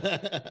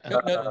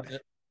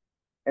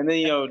 and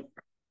then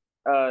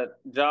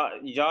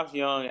Josh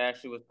Young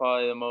actually was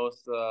probably the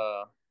most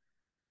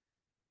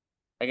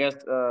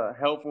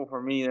helpful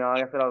for me.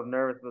 Like I said, I was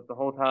nervous, but the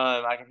whole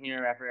time I could hear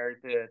him after every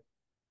pitch.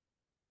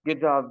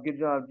 Good job, G.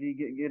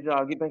 Good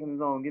job. Get back in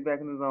the zone. Get back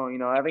in the zone.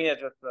 I think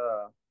that's just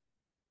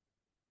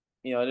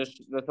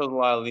that shows a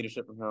lot of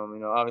leadership from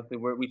him. Obviously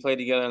we played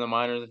together in the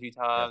minors a few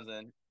times,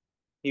 and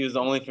he was the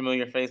only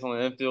familiar face on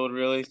the infield,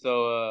 really.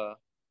 So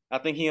I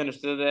think he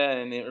understood that,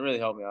 and it really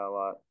helped me out a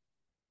lot.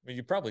 I mean,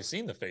 you've probably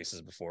seen the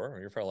faces before.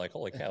 You're probably like,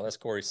 "Holy cow, that's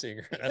Corey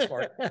Seager. That's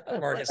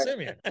Marcus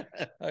Semien."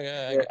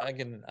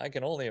 I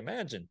can only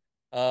imagine.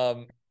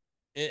 And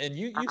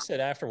you said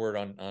afterward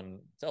on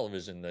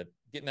television that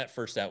getting that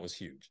first out was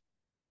huge.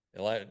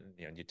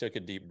 You took a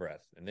deep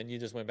breath, and then you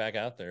just went back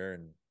out there,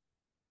 and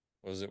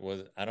was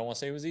I don't want to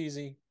say it was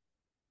easy.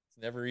 It's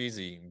never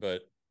easy,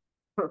 but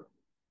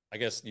I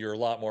guess you're a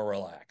lot more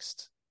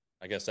relaxed.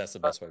 I guess that's the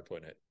best way of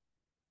putting it.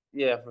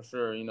 Yeah, for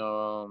sure.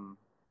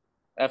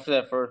 After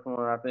that first one,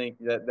 I think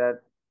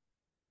that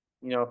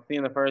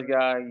seeing the first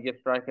guy you get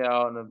strike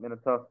out in a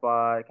tough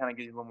spot, it kind of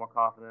gives you a little more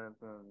confidence,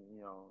 and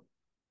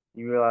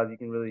you realize you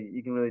can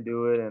really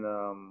do it. And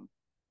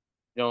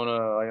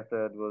Jonah, like I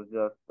said, was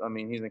just,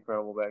 he's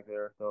incredible back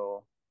there.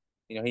 So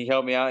he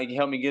helped me out. He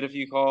helped me get a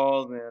few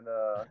calls, and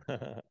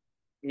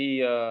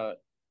he I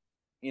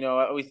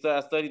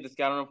studied the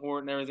scouting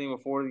report and everything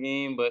before the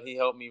game, but he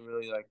helped me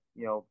really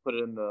put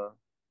it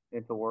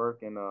into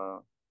work. And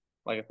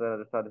like I said, I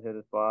just had to hit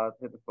the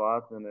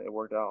spots, and it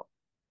worked out.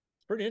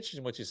 It's pretty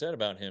interesting what you said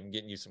about him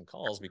getting you some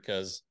calls,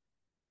 because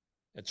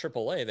at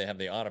AAA they have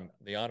the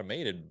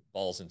automated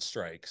balls and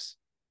strikes.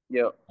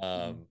 Yep.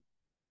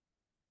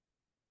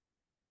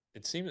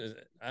 It seems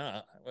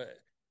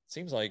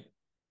like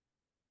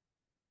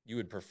you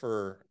would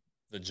prefer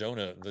the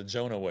Jonah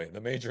way, the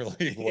major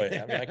league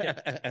way. I mean,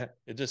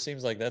 it just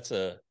seems like that's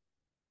I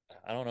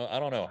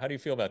don't know. How do you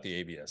feel about the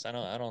ABS? I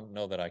don't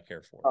know that I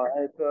care for it.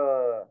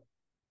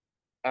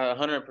 It's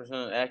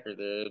 100% accurate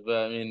there,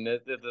 but I mean,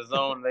 the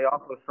zone, they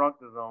also shrunk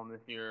the zone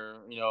this year. I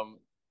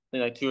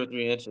think like 2 or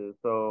 3 inches.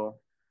 So,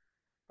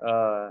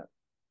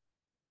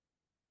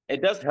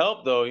 it does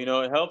help though.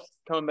 It helps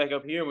coming back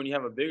up here when you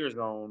have a bigger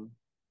zone,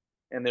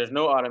 and there's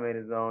no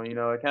automated zone.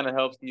 It kind of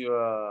helps you.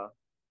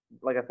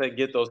 Like I said,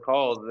 get those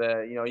calls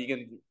that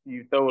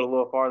you throw it a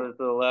little farther to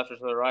the left or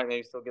to the right,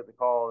 maybe still get the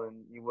call,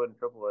 and you would in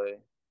AAA.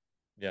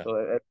 Yeah, so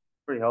it's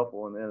pretty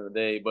helpful in the end of the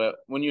day. But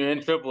when you're in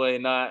AAA,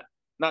 not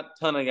a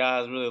ton of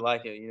guys really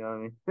like it. You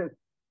know what I mean?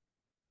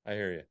 I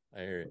hear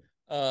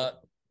you.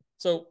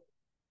 So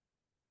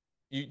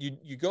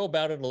you go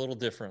about it a little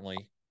differently.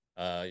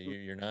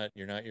 You're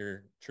not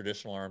your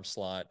traditional arm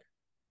slot.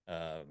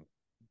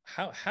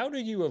 How do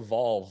you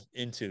evolve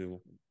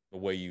into the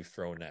way you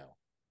throw now?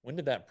 When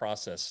did that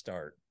process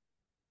start?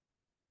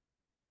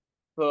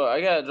 So I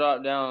got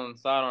dropped down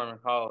sidearm in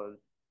college.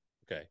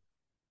 Okay.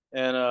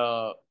 And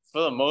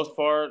for the most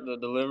part, the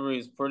delivery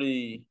is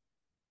pretty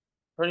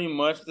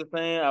much the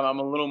same. I'm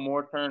a little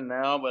more turn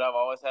now, but I've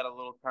always had a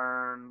little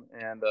turn,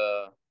 and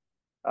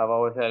I've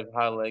always had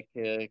high leg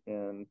kick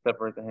and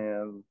separate the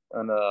hands.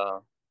 And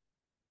so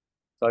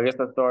I guess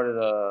I started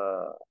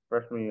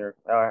freshman year,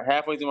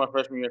 halfway through my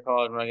freshman year of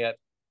college, when I got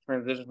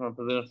transitioned from a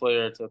position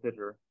player to a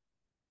pitcher,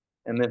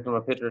 and then from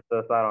a pitcher to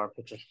a sidearm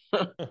pitcher.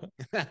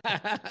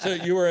 So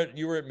you were at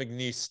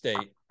McNeese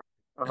State.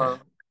 Uh-huh.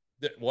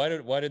 Why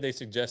did they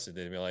suggest it?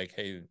 They'd be like,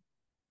 "Hey,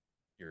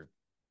 your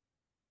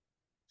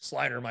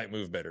slider might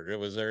move better."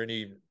 Was there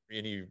any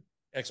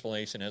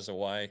explanation as to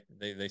why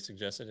they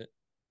suggested it?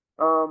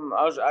 I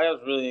was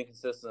really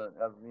inconsistent,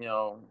 as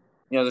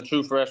a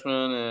true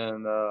freshman,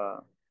 and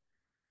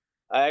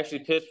I actually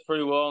pitched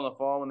pretty well in the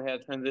fall when they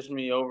had transitioned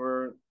me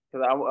over,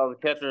 because I was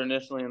a catcher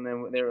initially, and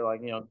then they were like,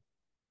 I'm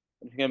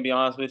just gonna be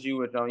honest with you,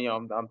 which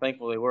I'm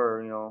thankful they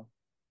were.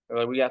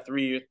 Like we got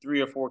three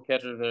or four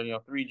catchers there,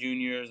 3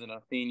 juniors and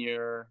a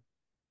senior.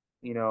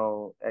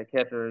 At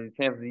catcher, the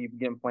chances of you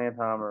getting playing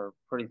time are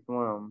pretty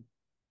slim.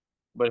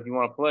 But if you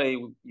want to play,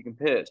 you can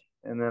pitch.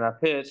 And then I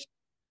pitched,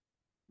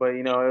 but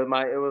it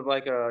was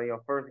like a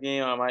first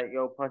game I might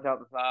go punch out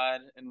the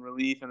side in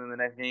relief, and then the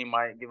next game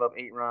might give up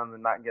 8 runs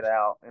and not get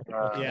out. And,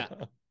 yeah.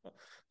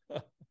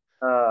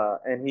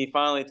 And he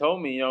finally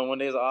told me, one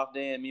day was an off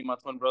day, and me and my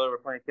twin brother were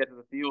playing catch in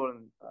the field,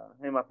 and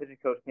him and my pitching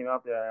coach came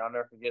out there, and I'll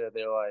never forget it.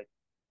 They were like,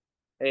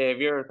 "Hey,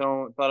 have you ever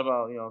thought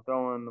about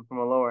throwing from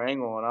a lower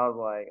angle?" And I was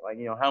like,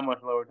 how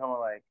much lower? Talking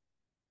about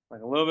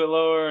like a little bit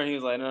lower. And he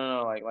was like,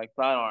 no, like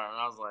sidearm. And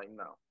I was like,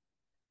 no.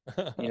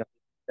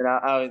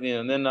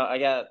 And then I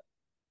got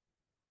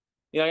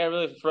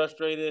really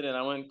frustrated, and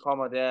I went and called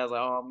my dad. I was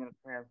like, "Oh, I'm gonna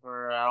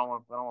transfer. I don't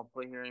want to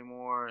play here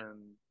anymore."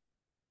 And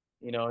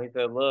he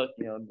said, "Look,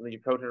 your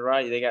coach is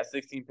right. They got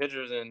 16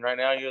 pitchers, and right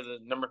now you're the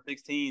number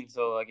 16.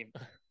 So like,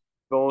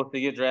 goal is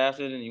to get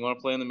drafted and you want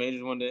to play in the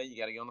majors one day, you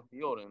got to get on the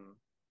field and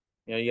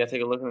you got to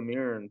take a look in the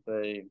mirror and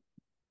say,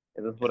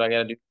 is this what I got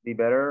to do to be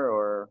better,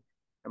 or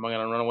am I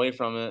going to run away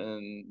from it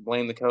and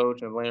blame the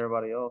coach and blame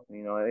everybody else?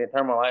 And, it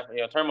turned my life,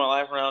 turned my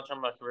life around,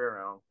 turned my career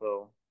around.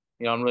 So,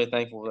 I'm really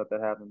thankful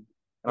that happened,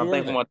 and I'm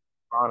thankful my team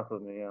was honest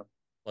with me. Yeah.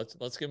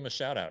 Let's give them a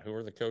shout out. Who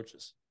are the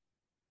coaches?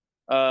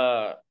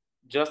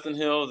 Justin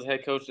Hill, the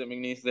head coach at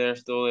McNeese,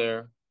 still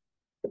there,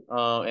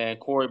 and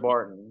Corey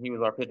Barton. He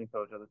was our pitching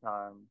coach at the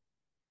time,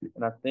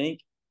 and I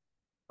think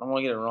I don't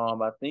want to get it wrong,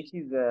 but I think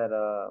he's at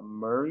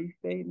Murray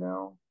State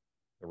now.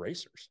 The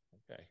Racers.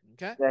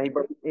 Okay. Yeah,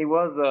 he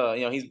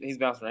was he's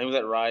bounced around. He was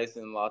at Rice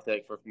and La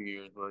Tech for a few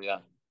years, but yeah,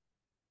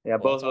 well,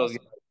 both of those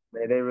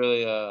guys, they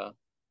really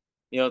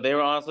they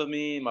were honest with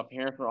me. My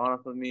parents were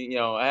honest with me.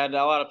 I had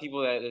a lot of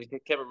people that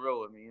kept it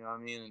real with me. You know what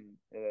I mean?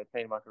 And it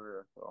changed my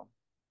career. So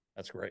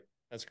that's great.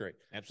 That's great.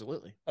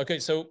 Absolutely. Okay,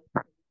 so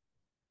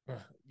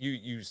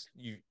you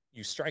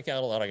strike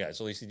out a lot of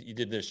guys. At least you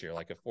did this year,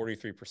 like a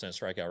 43%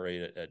 strikeout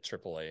rate at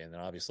AAA, and then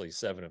obviously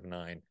 7 of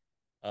 9.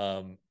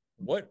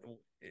 What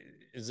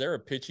is there a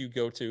pitch you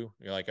go to?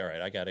 You're like, all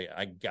right, I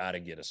gotta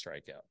get a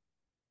strikeout.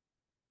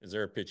 Is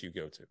there a pitch you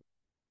go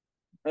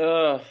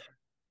to?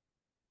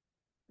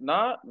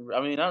 Not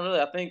really.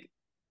 I think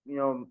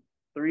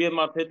 3 of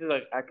my pitches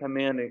I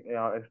command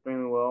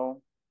extremely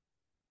well,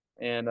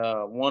 and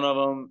one of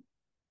them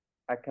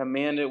I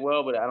command it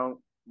well, but I don't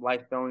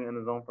like throwing it in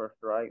the zone for a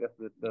strike. That's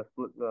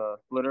the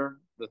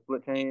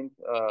split change.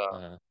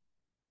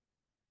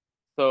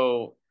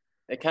 So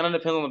it kind of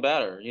depends on the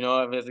batter.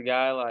 If it's a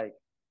guy like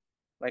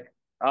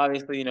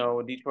obviously,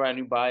 with Detroit, I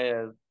knew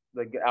Baez,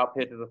 the out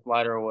pitch is a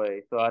slider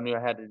away, so I knew I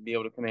had to be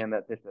able to command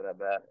that pitch at that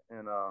bat,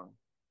 and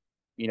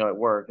it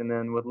worked. And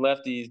then with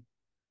lefties,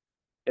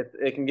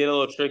 it can get a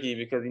little tricky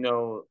because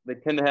they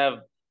tend to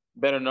have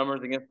better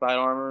numbers against side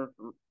armors.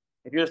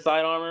 If you're a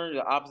side armor,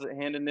 the opposite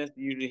handedness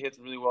usually hits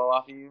really well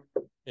off of you.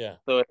 Yeah.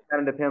 So it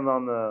kind of depends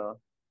on the,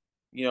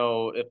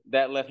 if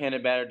that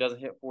left-handed batter doesn't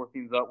hit 4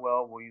 seams up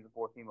well, we'll use a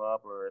 4 seam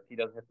up, or if he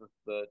doesn't hit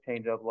the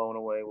change up low and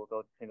away, we'll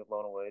go change up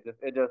low and away.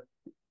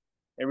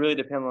 It really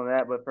depends on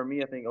that. But for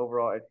me, I think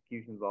overall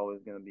execution is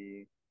always going to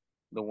be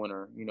the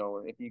winner.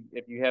 If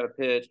you have a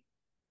pitch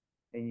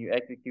and you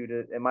execute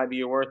it, it might be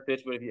your worst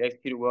pitch, but if you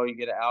execute it well, you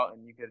get it out,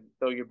 and you can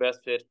throw your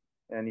best pitch.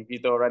 And if you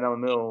throw it right down the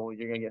middle,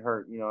 you're gonna get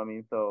hurt. You know what I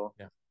mean? So,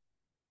 yeah.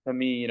 To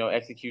me,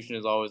 execution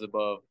is always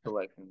above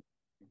selection.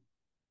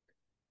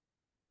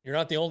 You're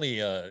not the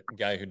only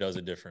guy who does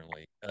it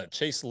differently.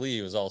 Chase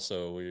Lee was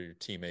also your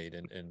teammate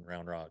in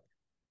Round Rock.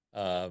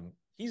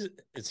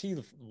 Is he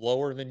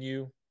lower than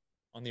you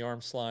on the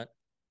arm slot?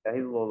 Yeah,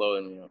 he's a little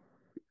lower than me.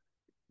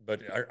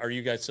 But are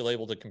you guys still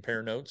able to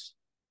compare notes?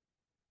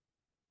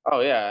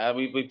 Oh yeah,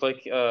 we play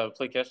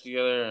catch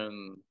together,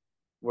 and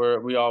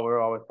we're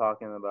always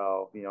talking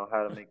about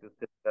how to make this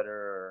pitch better,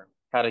 or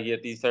how to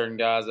get these certain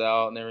guys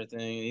out and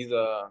everything. He's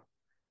a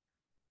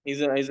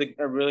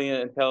really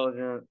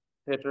intelligent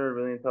pitcher, a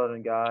really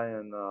intelligent guy,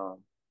 and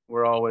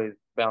we're always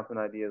bouncing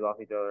ideas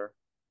off each other.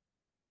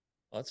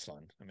 Well, that's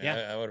fun. I mean,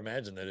 I would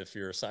imagine that if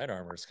you're a side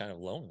armor, it's kind of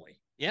lonely.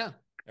 Yeah,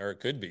 or it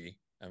could be.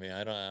 I mean,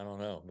 I don't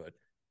know, but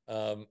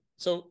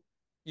so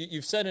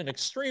you've set an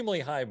extremely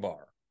high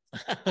bar.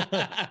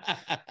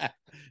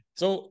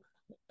 So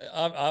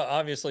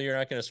obviously you're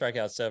not going to strike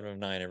out 7 of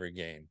 9 every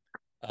game.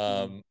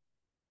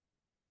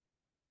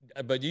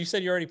 But you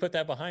said you already put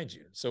that behind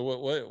you. So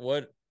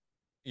what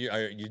are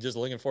you just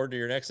looking forward to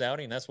your next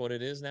outing? That's what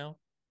it is now?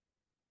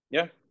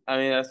 Yeah. I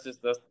mean, that's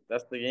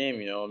the game,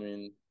 I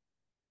mean,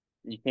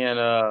 you can't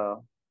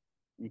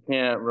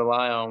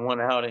rely on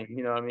one outing,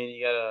 I mean,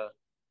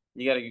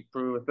 you gotta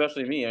prove,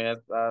 especially me. I mean,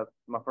 that's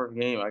my first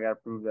game. I gotta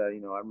prove that,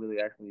 I really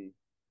actually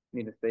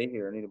need to stay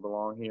here. I need to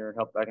belong here and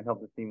I can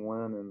help the team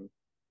win. And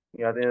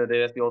at the end of the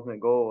day, that's the ultimate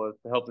goal, is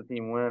to help the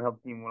team win a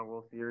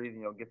World Series,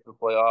 get to the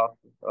playoffs.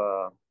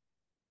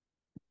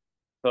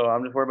 So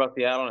I'm just worried about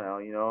Seattle now.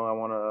 I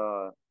want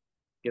to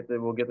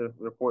we'll get the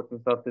reports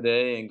and stuff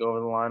today and go over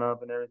the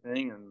lineup and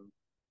everything, and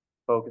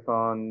focus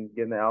on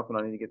getting the outs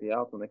when I need to get the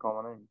outs when they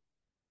call my name.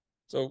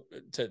 So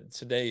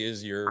today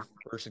is your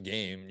first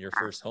game, your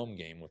first home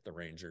game with the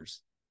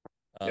Rangers.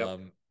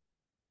 Yep.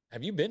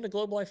 Have you been to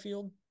Globe Life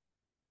Field?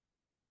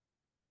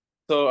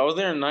 So I was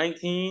there in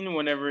 19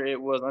 whenever it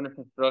was under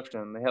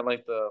construction. They had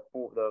like the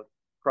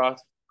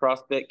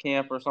prospect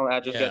camp or something.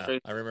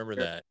 I remember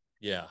that.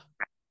 Yeah.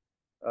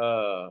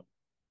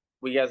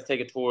 We got to take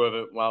a tour of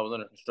it while I was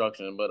under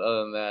construction, but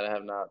other than that, I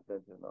have not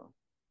been to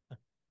them.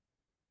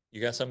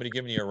 You got somebody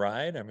giving you a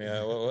ride? I mean,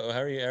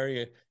 how are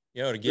you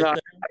to get there?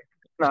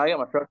 No, I got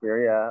my truck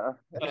here. Yeah.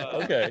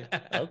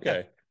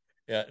 Okay.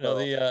 Yeah. No,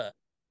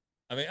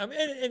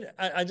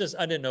 I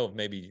didn't know if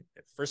maybe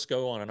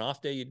Frisco on an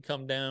off day you'd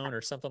come down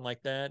or something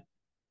like that.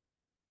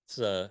 This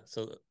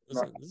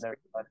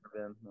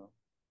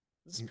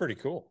is pretty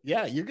cool.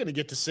 Yeah, you're going to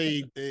get to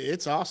see.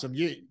 It's awesome.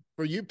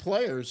 For you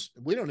players,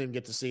 we don't even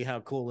get to see how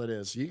cool it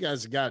is. You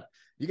guys got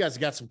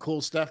some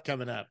cool stuff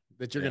coming up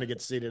that you're going to get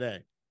to see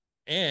today.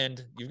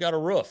 And you've got a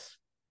roof.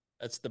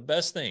 That's the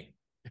best thing.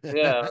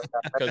 Yeah,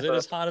 because it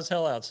is hot as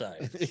hell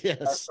outside. I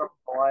Yes. told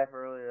my wife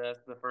earlier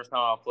that's the first time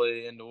I'll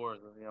play indoors,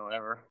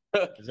 ever.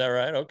 Is that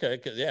right? Okay,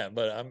 yeah,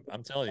 but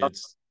I'm telling you,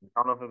 it's I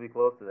don't know if it'll be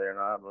close to there or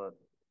not, but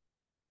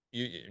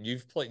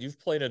you've played a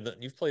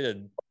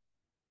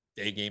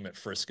day game at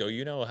Frisco.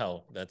 You know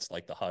how that's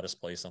like the hottest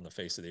place on the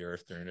face of the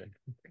earth during it.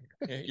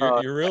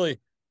 You're really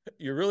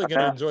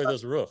gonna enjoy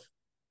this roof.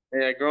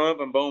 yeah, growing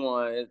up in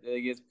Beaumont,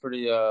 it gets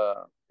pretty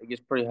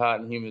hot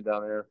and humid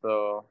down there.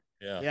 So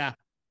Yeah. Yeah.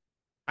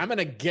 I'm going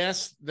to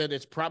guess that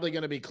it's probably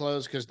going to be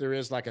closed because there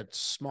is like a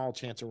small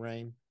chance of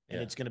rain and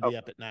Yeah. it's going to be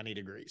up at 90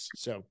 degrees.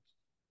 So,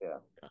 yeah.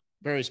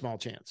 very small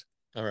chance.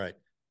 All right.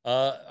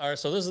 All right.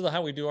 So this is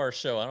how we do our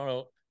show. I don't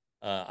know.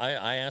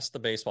 I asked the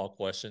baseball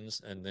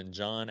questions, and then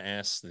John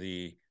asked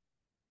the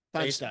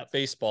Fun stuff.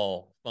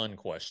 baseball fun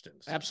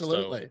questions.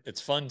 Absolutely. So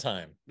it's fun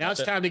time. Now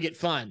it's time to get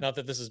fun. Not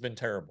that this has been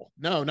terrible.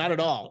 No, not at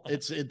all.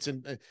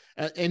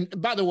 And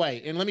by the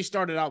way, and let me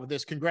start it out with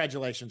this.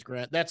 Congratulations,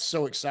 Grant. That's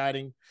so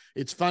exciting.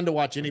 It's fun to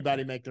watch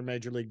anybody make their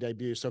major league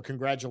debut. So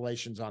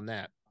congratulations on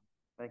that.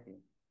 Thank you.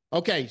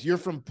 Okay, you're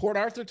from Port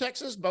Arthur,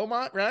 Texas,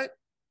 Beaumont, right?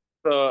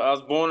 So I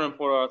was born in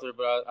Port Arthur,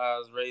 but I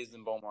was raised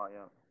in Beaumont.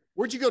 Yeah.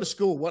 Where'd you go to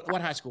school?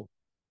 What high school?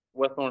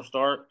 West Orange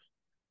Stark.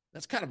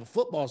 That's kind of a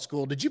football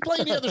school. Did you play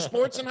any other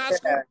sports in high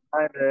school? Yeah,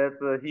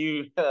 it's a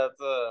huge. That's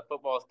a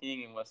football's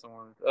king in West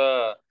Orange.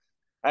 I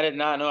did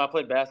not know I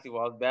played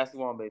basketball. It was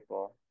basketball and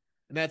baseball.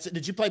 And that's it.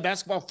 Did you play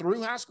basketball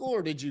through high school,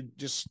 or did you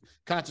just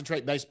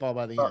concentrate baseball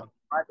by the end?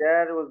 My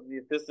dad was the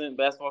assistant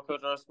basketball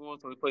coach at our school,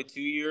 so we played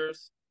 2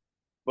 years.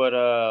 But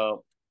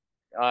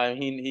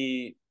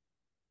he's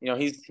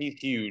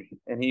huge,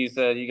 and he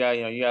said you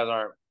guys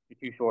aren't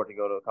you're too short to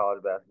go to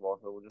college basketball,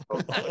 so we'll just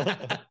focus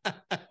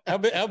on How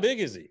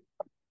big is he?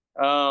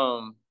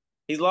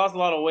 He's lost a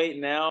lot of weight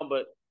now,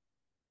 but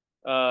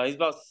he's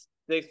about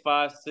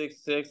 6'5",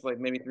 6'6", like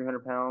maybe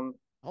 300 pounds.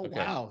 Oh, Okay.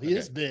 wow. He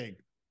is big.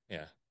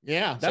 Yeah.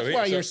 Yeah. That's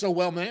why you're so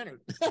well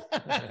mannered. He lost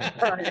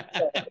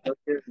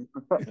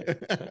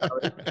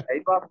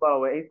a lot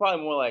of weight. He's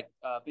probably more like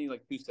I think he's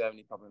like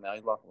 270 something now.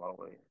 He's lost a lot of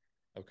weight.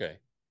 Okay.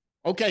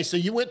 Okay, so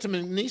you went to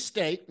McNeese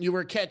State. You were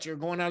a catcher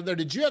going out of there.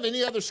 Did you have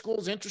any other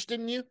schools interested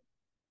in you?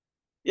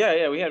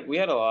 Yeah, we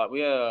had a lot.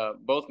 We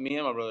both me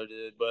and my brother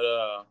did, but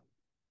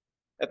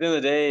at the end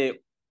of the day,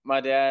 my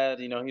dad,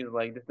 he was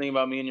like, just think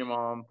about me and your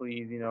mom,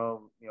 please. We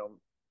don't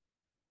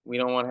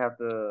want to have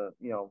to,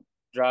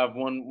 drive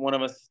one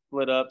of us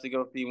split up to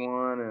go see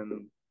one,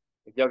 and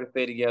if y'all could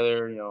stay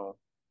together,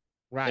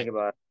 Right. think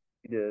about it.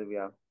 He did,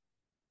 yeah.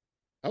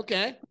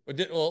 Okay.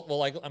 Well,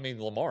 like I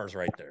mean, Lamar's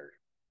right there.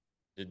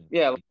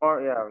 Yeah,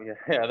 Lamar, yeah.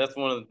 That's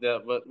one of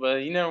the, but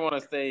you never want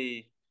to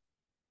stay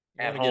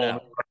at home.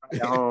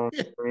 At home.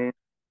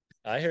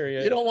 I hear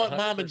you. You don't want 100%.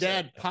 mom and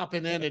dad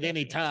popping in at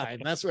any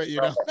time. That's what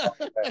you know.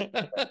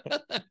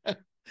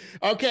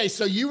 Okay,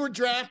 so you were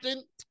drafted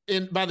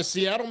by the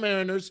Seattle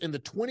Mariners in the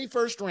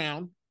 21st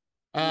round.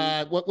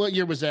 What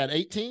year was that?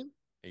 18?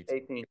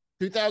 18.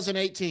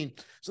 2018.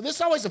 So this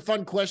is always a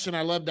fun question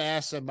I love to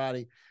ask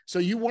somebody. So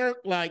you weren't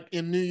like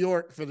in New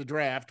York for the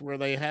draft where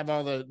they have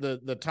all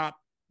the top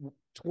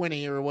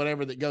 20 or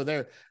whatever that go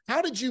there.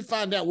 How did you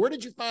find out? Where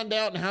did you find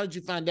out, and how did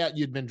you find out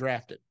you'd been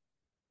drafted?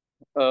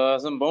 I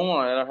was in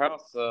Beaumont at our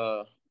house.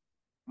 I'm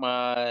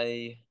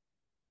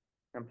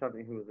trying to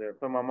think who was there.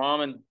 So my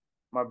mom and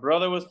my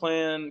brother was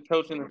coaching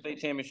the state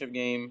championship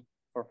game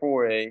for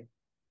 4A.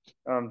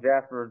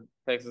 Jasper,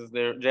 Texas.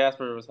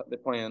 Jasper was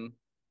playing.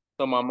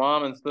 So my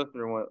mom and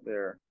sister went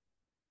there,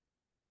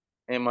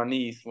 and my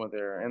niece went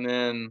there, and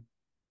then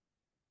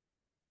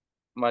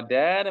my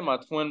dad and my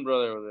twin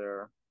brother were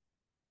there.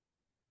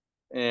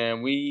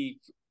 And we're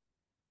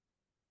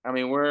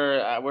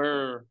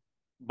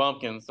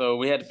bumpkins, so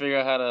we had to figure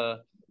out how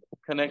to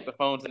connect the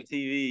phone to the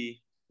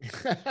TV.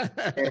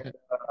 And,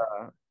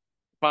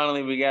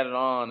 finally, we got it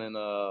on, and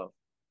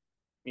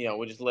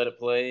we just let it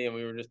play, and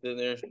we were just sitting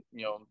there,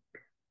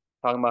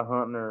 talking about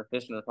hunting or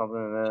fishing or something,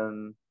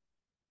 and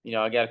then,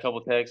 I got a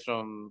couple texts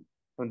from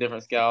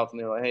different scouts,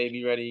 and they were like, "Hey,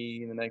 be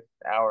ready in the next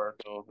hour or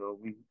so." So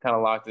we kind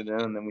of locked it in,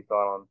 and then we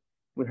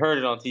heard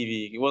it on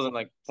TV. It wasn't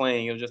like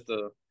playing; it was just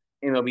a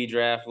MLB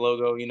draft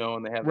logo,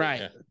 and they have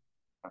right.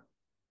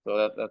 So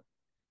that.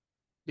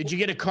 Did you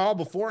get a call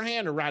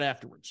beforehand or right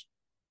afterwards?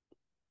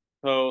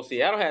 So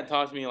Seattle hadn't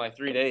talked to me in like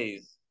 3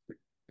 days.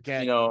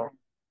 Okay.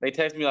 They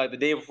texted me like the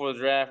day before the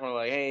draft, and were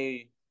like,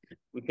 "Hey,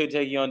 we could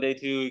take you on day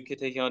 2, we could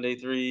take you on day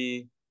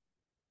 3,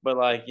 but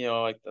like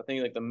I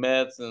think like the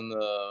Mets and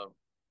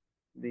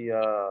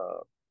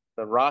the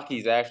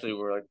Rockies actually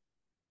were like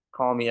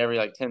calling me every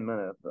like 10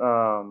 minutes.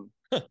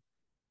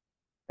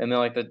 And then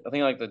I think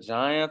the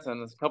Giants and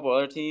there's a couple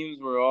other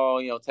teams were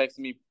all texting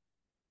me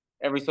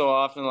every so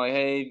often, like,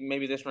 "Hey,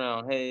 maybe this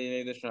round. Hey,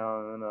 maybe this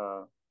round."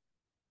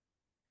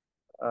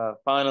 And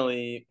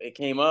finally, it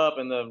came up,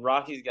 and the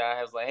Rockies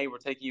guy was like, "Hey, we're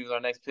taking you as our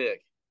next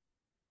pick,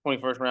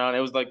 21st round." It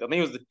was like I think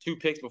it was the 2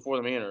 picks before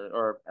the Manor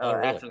or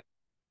really? after.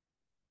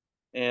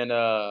 And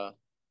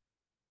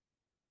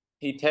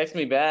he texted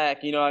me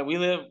back. We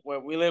have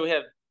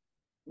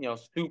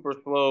super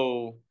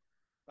slow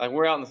like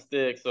we're out in the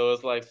sticks, so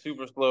it's like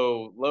super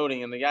slow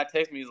loading. And the guy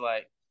texts me, he's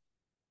like,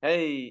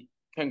 "Hey,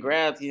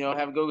 congrats,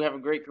 have a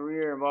great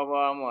career," and blah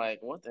blah. I'm like,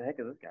 what the heck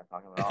is this guy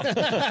talking about?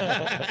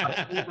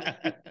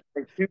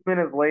 Like 2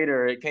 minutes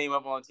later, it came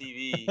up on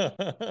TV.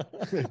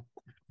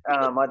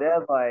 My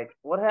dad's like,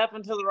 "What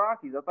happened to the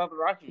Rockies? I thought the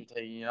Rockies were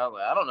taking you." I was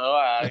like, "I don't know.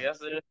 I guess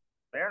the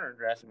Mariners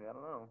drafted me. I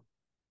don't know."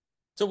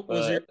 So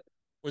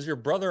was your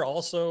brother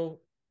also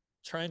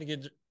trying to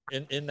get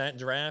in that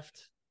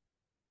draft?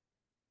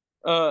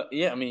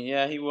 Yeah, I mean,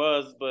 yeah, he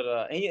was,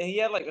 but he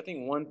had like I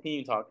think one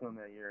team talked to him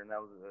that year, and that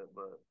was it.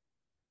 But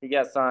he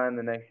got signed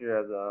the next year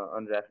as an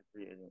undrafted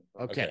free agent.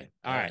 So. Okay.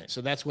 All right.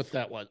 So that's what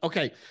that was.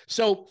 Okay.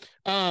 So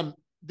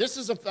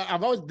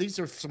these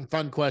are some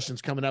fun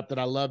questions coming up that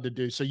I love to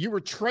do. So you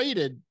were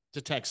traded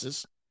to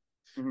Texas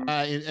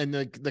in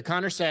the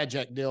Connor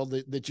Sajak deal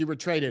that you were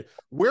traded.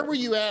 Where were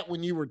you at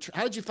when you were,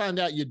 how did you find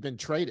out you'd been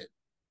traded?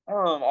 I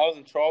was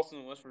in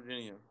Charleston, West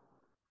Virginia.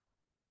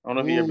 I don't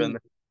know if you've ever been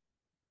there.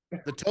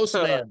 The Toast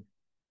Man.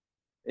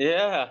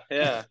 Yeah.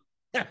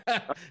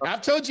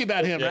 I've told you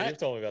about him, right? You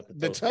told me about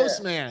the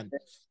Toast Man.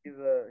 He's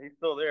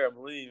still there, I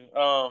believe.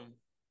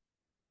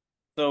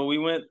 So we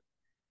were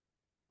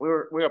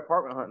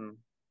apartment hunting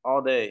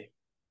all day,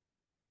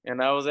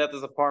 and I was at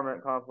this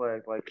apartment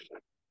complex, like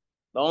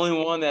the only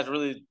one that's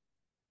really,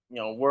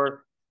 worth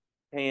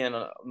paying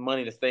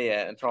money to stay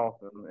at in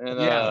Charleston.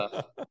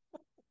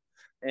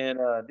 And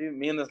dude,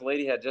 me and this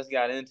lady had just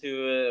got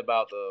into it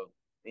about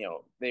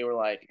they were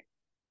like,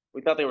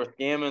 we thought they were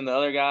scamming the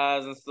other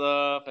guys and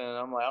stuff. And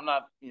I'm like, I'm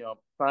not,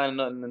 signing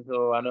nothing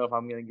until I know if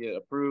I'm going to get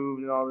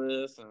approved and all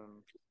this.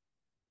 And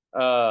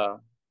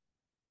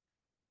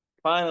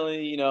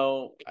finally,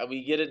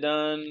 we get it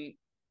done,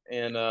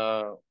 and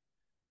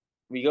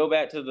we go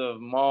back to the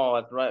mall.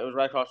 It was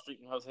right across the street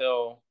from the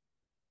hotel.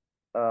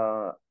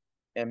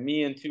 And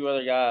me and two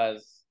other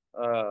guys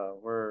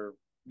were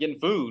getting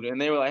food,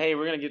 and they were like, "Hey,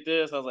 we're gonna get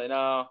this." I was like,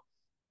 "No,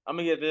 I'm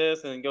gonna get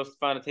this and go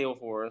find a table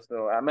for us."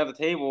 So I'm at the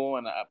table,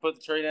 and I put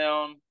the tray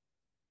down.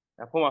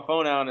 I pull my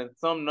phone out, and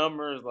some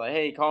numbers like,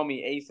 "Hey, call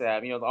me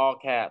ASAP." It's all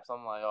caps.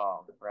 I'm like,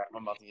 "Oh crap,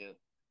 I'm about to get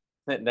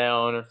sent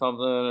down or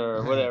something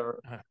or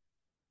whatever."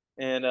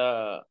 And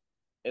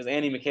it's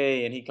Andy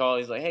McKay, and he called.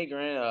 He's like, "Hey,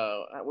 Grant,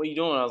 what are you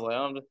doing?" I was like,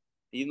 "I'm just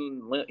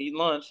eating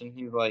lunch." And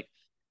he's like,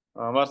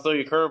 "I'm about to throw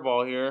you a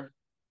curveball here."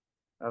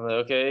 I was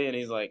like, "Okay." And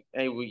he's like,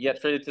 "Hey, we got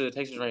traded to the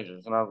Texas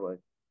Rangers." And I was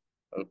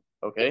like,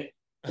 "Okay."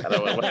 And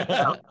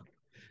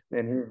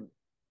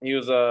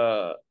he's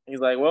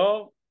like,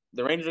 "Well,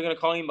 the Rangers are gonna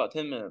call you in about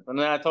 10 minutes." And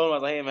then I told him, I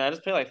was like, "Hey man, I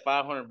just paid like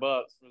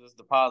 $500 for this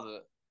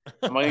deposit.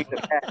 I'm gonna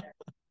get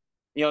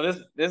this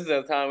is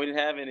at the time we didn't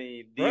have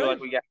any deal like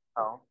we got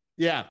now."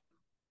 Yeah.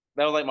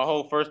 That was like my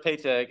whole first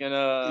paycheck. And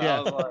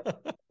I was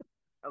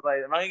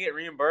like, "Am I gonna get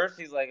reimbursed?"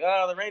 He's like,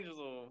 "Oh, the Rangers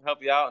will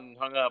help you out," and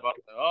hung up. I was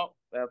like, "Oh,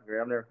 that's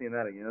great. I've never seen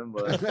that again."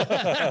 But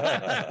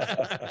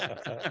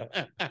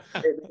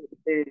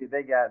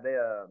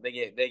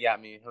they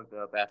got me hooked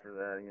up after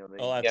that.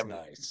 That's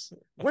nice.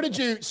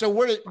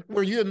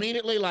 Were you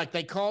immediately like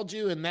they called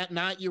you and that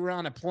night you were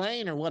on a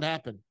plane, or what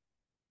happened?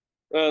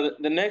 The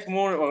next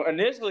morning, well,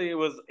 initially it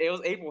was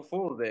April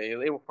Fool's Day. It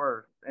was April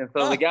 1st, and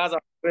so the guys I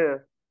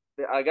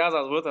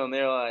was with them,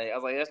 they're like, I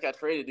was like, "I just got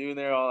traded, dude." And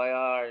they're all like,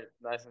 "All right,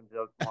 nice and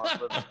joke."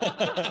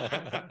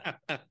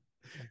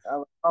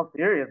 I'm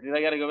serious, dude.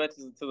 I got to go back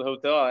to the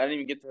hotel. I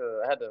didn't even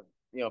I had to,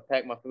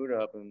 pack my food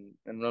up and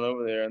run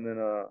over there. And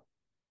then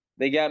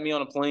they got me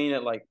on a plane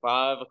at like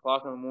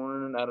 5:00 in the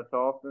morning out of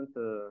Charleston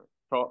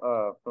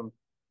from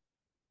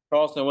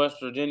Charleston, West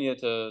Virginia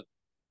to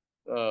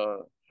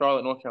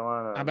Charlotte, North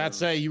Carolina. I'm about to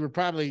say you were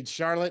probably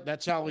Charlotte.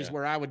 That's always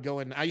where I would go.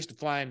 And I used to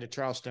fly into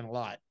Charleston a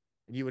lot.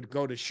 And you would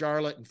go to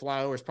Charlotte and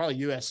fly over. It's probably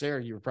U.S. Air.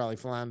 You were probably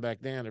flying back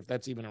then, if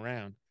that's even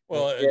around.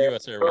 Well,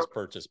 U.S. Air was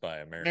purchased by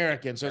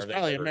American. So it's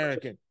probably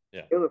American.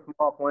 Yeah. It was a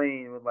small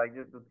plane with like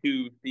just the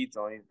 2 seats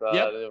on each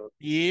side.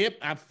 Yep.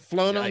 I've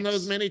flown on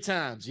those many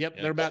times. Yep.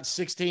 They're about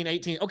 16,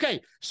 18.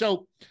 Okay.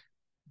 So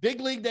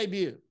big league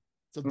debut.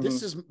 So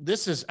this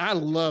is, I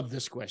love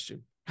this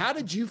question. How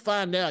did you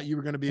find out you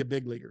were going to be a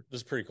big leaguer? This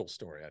is a pretty cool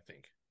story, I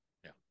think.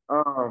 Yeah.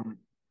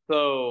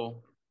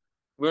 So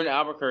we're in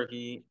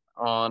Albuquerque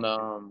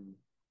on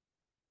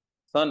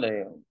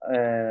Sunday,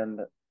 and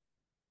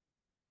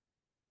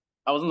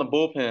I was in the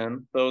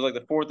bullpen. So it was like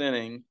the 4th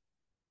inning.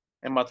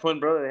 And my twin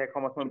brother, they had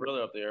called my twin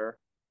brother up there.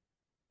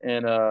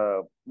 And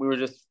we were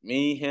just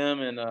me, him,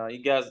 and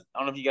you guys, I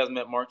don't know if you guys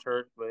met Mark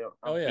Church, but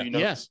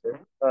yes.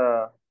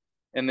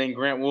 And then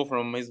Grant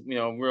Wolfram, he's,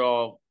 we're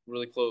all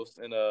really close.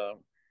 And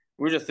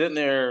we were just sitting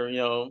there,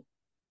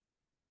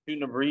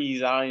 shooting a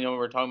breeze. I don't even know what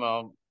we're talking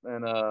about.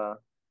 And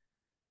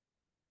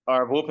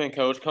our bullpen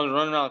coach comes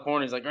running around the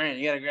corner. He's like, "Grant,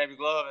 you got to grab your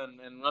glove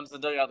and run to the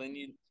dugout.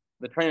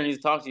 The trainer needs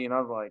to talk to you." And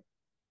I was like,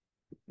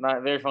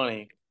 not very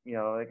funny.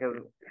 Because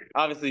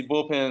obviously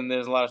bullpen,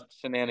 there's a lot of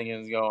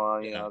shenanigans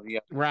going on,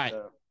 right.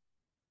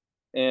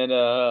 And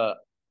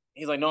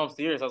he's like, "No, I'm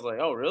serious." I was like,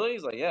 "Oh, really?"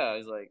 He's like, "Yeah."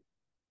 He's like,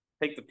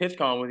 "Take the pitch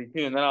con with you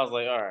too." And then I was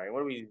like, "All right,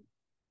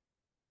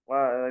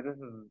 why, like, this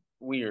is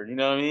weird." You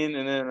know what I mean?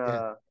 And then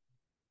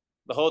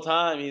the whole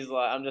time he's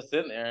like, I'm just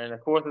sitting there, and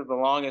of course it's the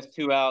longest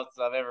 2 outs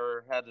I've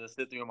ever had to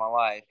sit through in my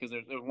life because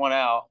there's 1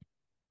 out,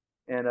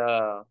 and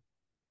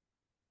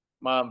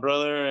my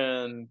brother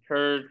and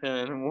Kurt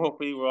and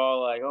Wolfie were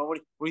all like, "Oh, what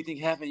do you think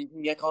happened? You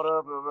think you got caught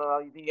up?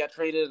 Or, you think you got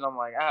traded?" And I'm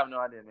like, "I have no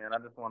idea, man. I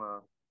just want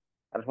to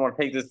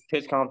take this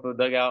pitch comp to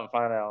the dugout and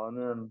find out." And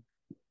then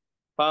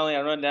finally,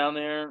 I run down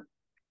there,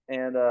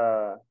 and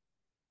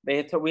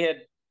we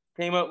had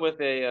came up with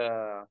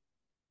a.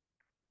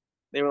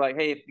 They were like,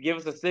 "Hey, give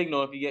us a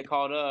signal if you get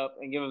called up,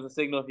 and give us a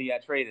signal if you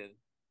got traded."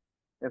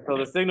 And so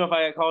the signal if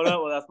I got called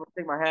up was I was supposed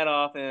to take my hat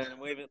off and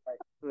wave it like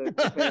to the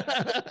fans.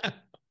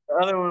 The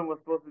other one was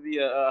supposed to be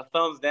a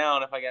thumbs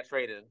down if I got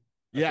traded.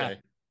 Yeah. Okay.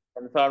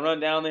 And so I run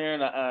down there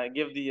and I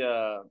give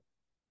the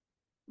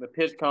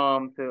pitch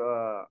comm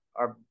to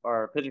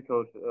our pitching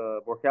coach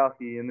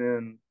Borkowski, and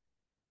then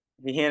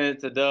he handed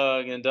it to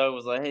Doug, and Doug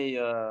was like, "Hey,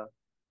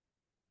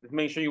 just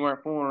make sure you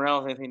weren't fooling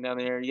around with anything down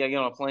there. You got to get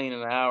on a plane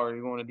in an hour.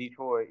 You're going to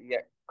Detroit. You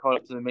got called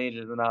up to the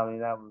majors." And I mean,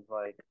 that was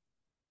like,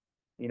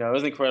 it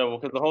was incredible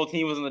because the whole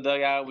team was in the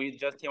dugout. We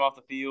just came off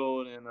the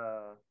field, and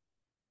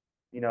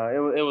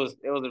it was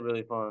a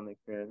really fun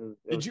experience.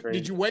 It was crazy.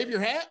 Did you wave your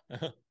hat?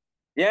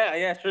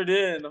 Yeah, sure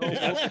did. The whole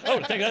I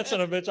would take that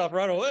son of a bitch off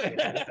right away.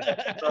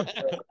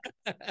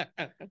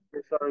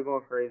 It started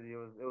going crazy. It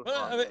was Well,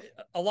 fun. I mean,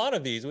 a lot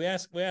of these we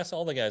ask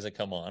all the guys that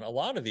come on. A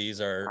lot of these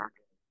are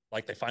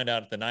like they find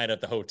out the night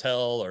at the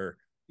hotel or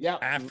Yeah.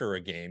 after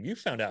a game. You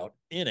found out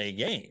in a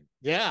game.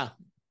 Yeah.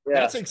 Yeah.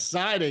 That's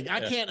exciting.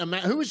 I can't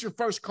imagine. Who was your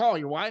first call?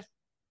 Your wife?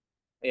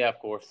 Yeah, of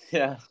course.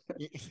 Yeah.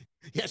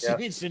 Yeah, she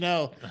needs to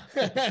know.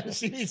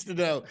 She needs to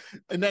know.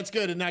 And that's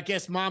good. And I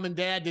guess mom and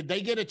dad, did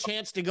they get a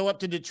chance to go up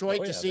to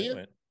Detroit to see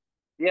you?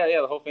 Yeah,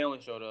 the whole family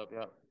showed up.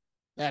 Yeah.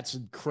 That's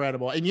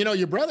incredible. And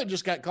your brother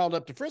just got called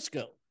up to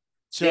Frisco.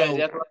 So yeah,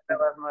 that's what I said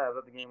last night. I was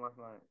at the game last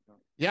night. So.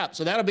 Yeah,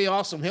 so that'll be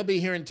awesome. He'll be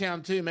here in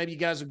town too. Maybe you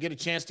guys will get a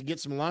chance to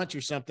get some lunch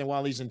or something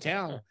while he's in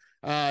town.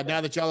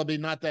 Now that y'all will be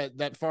not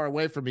that far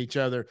away from each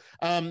other.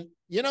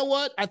 You know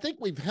what? I think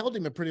we've held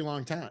him a pretty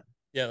long time.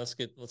 Yeah, let's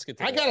get.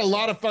 I got a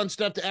lot of fun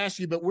stuff to ask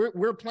you, but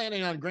we're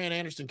planning on Grant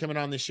Anderson coming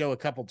on this show a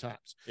couple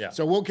times. Yeah.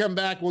 So we'll come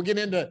back. We'll get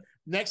into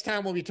next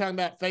time. We'll be talking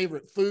about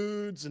favorite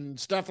foods and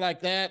stuff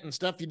like that, and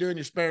stuff you do in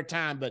your spare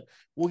time. But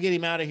we'll get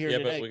him out of here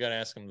today. But we got to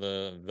ask him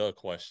the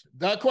question.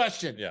 The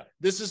question. Yeah.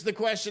 This is the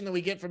question that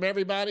we get from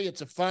everybody.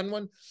 It's a fun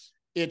one.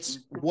 It's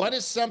what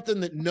is something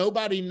that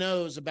nobody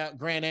knows about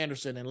Grant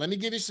Anderson? And let me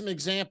give you some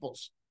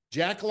examples.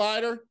 Jack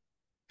Leiter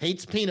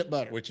hates peanut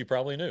butter, which you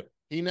probably knew.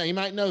 He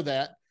might know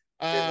that.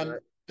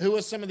 Who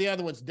was some of the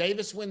other ones?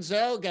 Davis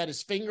Wenzel got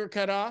his finger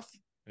cut off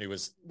when he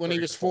was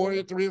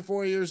 3 or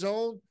 4 years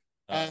old.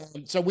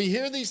 So we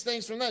hear these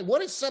things from that.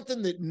 What is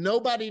something that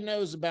nobody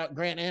knows about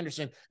Grant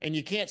Anderson? And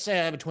you can't say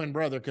I have a twin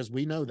brother because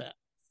we know that.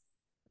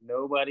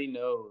 Nobody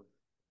knows.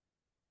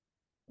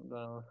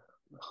 No.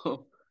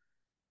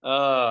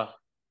 That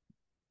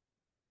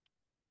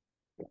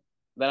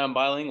I'm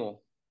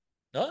bilingual.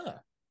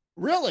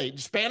 Really?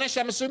 Spanish,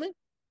 I'm assuming?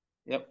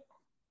 Yep.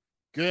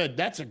 Good.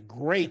 That's a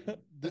great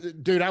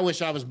dude. I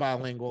wish I was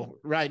bilingual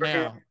right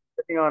now.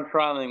 Working on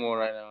trilingual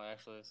right now,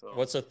 actually. So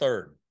what's a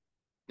third?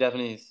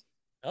 Japanese.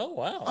 Oh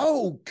wow.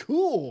 Oh,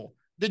 cool.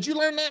 Did you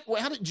learn that?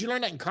 How did you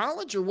learn that in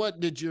college, or what?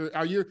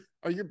 Are you?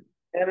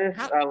 Spanish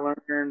I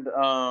learned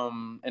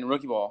in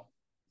rookie ball.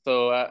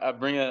 So I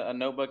bring a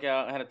notebook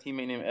out. I had a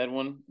teammate named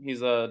Edwin.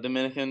 He's a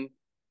Dominican,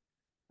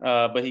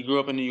 but he grew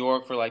up in New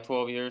York for like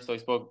 12 years, so he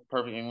spoke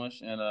perfect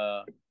English. And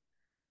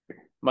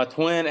my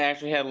twin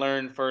actually had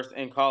learned first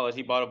in college.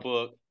 He bought a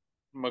book,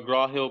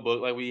 McGraw-Hill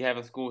book, like we have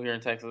in school here in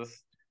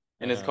Texas,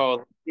 and it's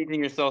called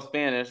Teaching Yourself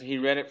Spanish. He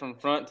read it from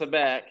front to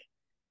back,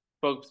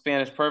 spoke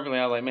Spanish perfectly.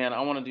 I was like, man,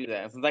 I want to do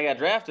that. And since I got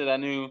drafted, I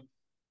knew,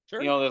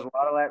 there's a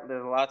lot of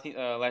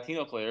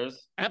Latino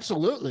players.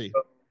 Absolutely.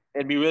 So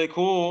it'd be really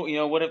cool.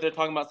 What if they're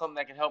talking about something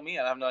that can help me?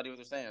 I have no idea what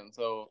they're saying.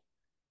 So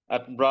I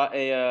brought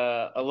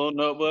a little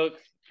notebook,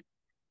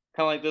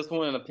 kind of like this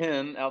one, and a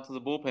pen out to the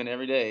bullpen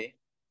every day.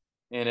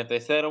 And if they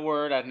said a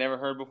word I'd never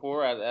heard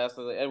before, I'd ask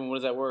Edwin, what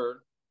is that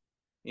word?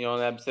 And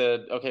I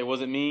said, okay, what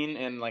does it mean?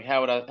 And like,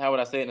 how would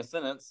I say it in a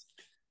sentence?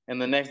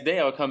 And the next day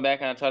I would come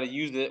back and I'd try to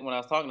use it when I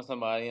was talking to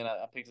somebody, and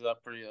I picked it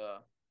up pretty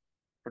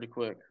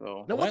quick.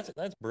 So no,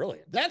 that's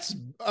brilliant. That's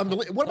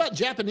unbelievable. What about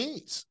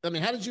Japanese? I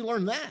mean, how did you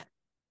learn that?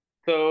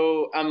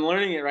 So I'm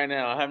learning it right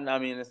now.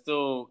 It's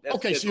still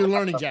okay. So you're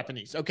learning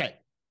Japanese. Okay.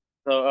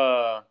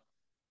 So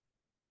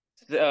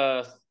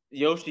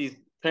Yoshi's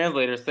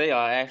translator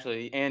Seiya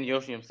actually and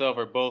Yoshi himself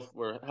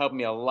were helping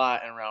me a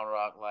lot in Round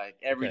Rock. Like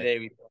every day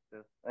we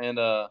practice. And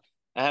I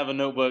have a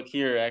notebook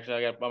here.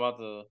 Actually, I'm about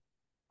to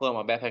pull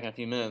out my backpack in a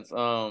few minutes.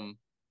 And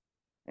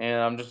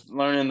I'm just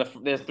learning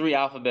there's 3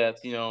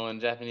 alphabets, in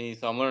Japanese.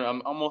 So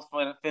I'm almost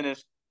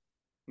finished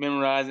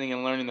memorizing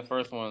and learning the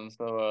first one.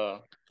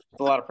 So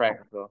it's a lot of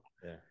practice though.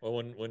 Yeah.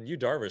 Well, when Yu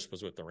Darvish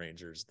was with the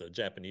Rangers, the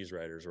Japanese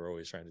writers were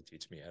always trying to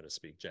teach me how to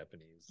speak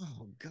Japanese.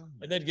 Oh God!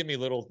 And they'd give me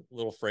little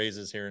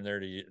phrases here and there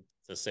to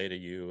say to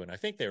you, and I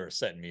think they were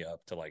setting me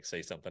up to like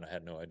say something I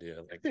had no idea.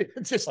 Like,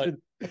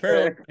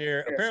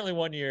 apparently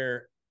one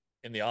year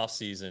in the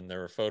offseason, there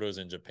were photos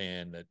in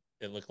Japan that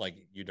it looked like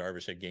Yu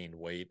Darvish had gained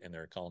weight, and they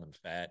were calling him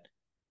fat.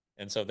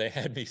 And so they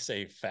had me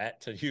say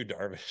fat to Yu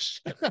Darvish.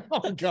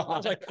 Oh, God. I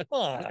was like, come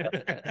on.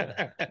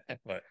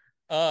 But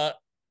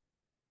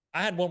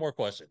I had one more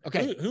question.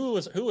 Okay. Who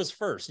was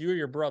first, you or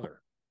your brother?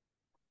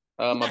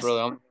 My Yes.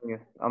 brother.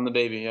 I'm the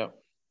baby. Yep.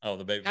 Oh,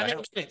 the baby. How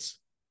many minutes?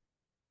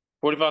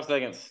 45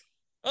 seconds.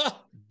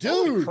 Oh,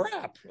 Dude. holy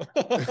crap.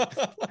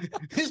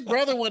 His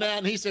brother went out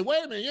and he said,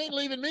 wait a minute, you ain't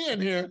leaving me in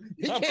here.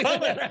 I'm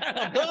coming.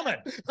 I'm coming.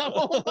 I'm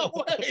on my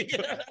way.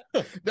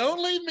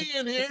 Don't leave me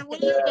in here. Where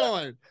are you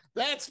going?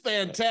 That's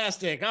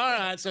fantastic. All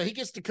right. So he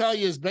gets to call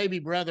you his baby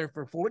brother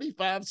for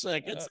 45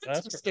 seconds.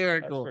 That's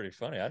hysterical. That's pretty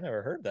funny. I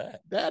never heard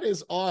that. That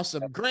is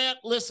awesome. Grant,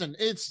 listen,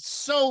 it's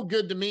so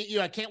good to meet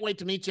you. I can't wait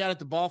to meet you out at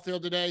the ball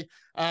field today.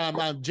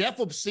 Jeff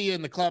will see you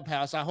in the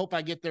clubhouse. I hope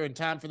I get there in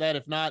time for that.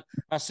 If not,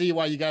 I'll see you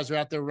while you guys are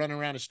out there running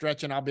around and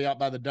stretching. I'll be out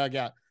by the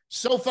dugout.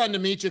 So fun to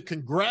meet you.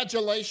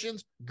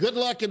 Congratulations. Good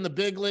luck in the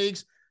big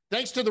leagues.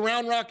 Thanks to the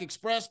Round Rock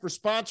Express for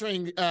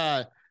sponsoring.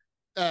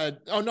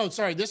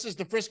 This is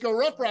the Frisco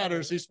Rough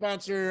Riders who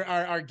sponsor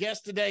our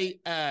guest today,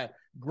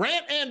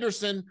 Grant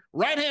Anderson,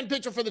 right-hand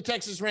pitcher for the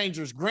Texas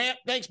Rangers. Grant,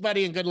 thanks,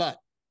 buddy, and good luck.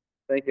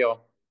 Thank you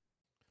all.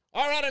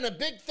 All right, and a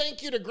big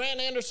thank you to Grant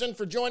Anderson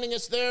for joining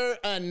us there.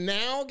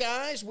 Now,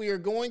 guys, we are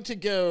going to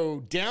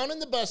go down in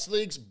the bus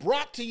leagues,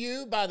 brought to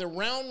you by the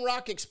Round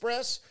Rock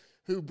Express,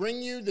 who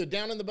bring you the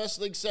Down in the Bus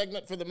League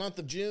segment for the month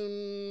of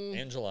June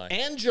And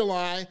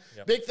July.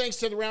 Yep. Big thanks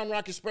to the Round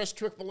Rock Express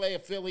AAA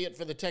affiliate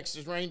for the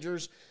Texas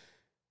Rangers.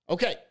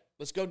 Okay,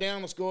 let's go down.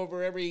 Let's go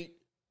over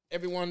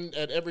everyone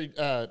at every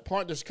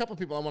part. There's a couple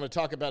people I want to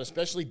talk about,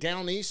 especially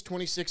down east,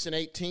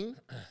 26-18.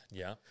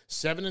 Yeah.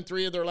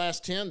 7-3 of their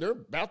last 10. They're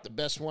about the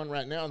best one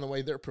right now in the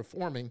way they're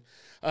performing.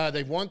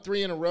 They've won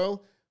 3 in a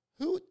row.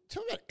 Tell me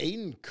about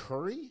Aiden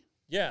Curry.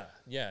 Yeah.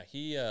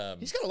 He's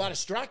got a lot of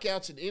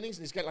strikeouts in innings,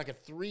 and he's got like a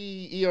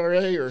 3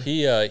 ERA.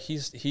 He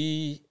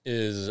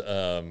is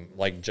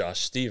like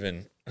Josh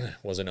Stephen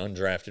was an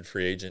undrafted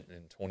free agent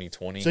in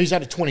 2020. So he's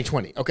out of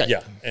 2020. Okay.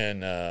 Yeah,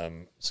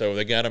 and so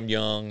they got him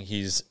young.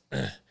 He's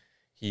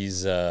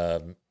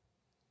the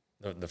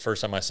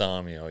first time I saw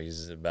him,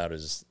 he's about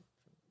as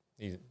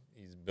he's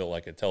built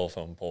like a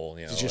telephone pole.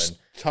 He's just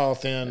tall,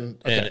 thin,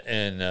 okay.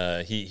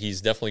 and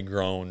he's definitely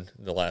grown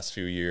the last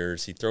few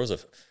years. He throws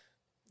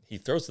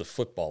the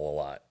football a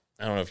lot.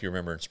 I don't know if you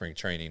remember in spring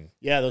training.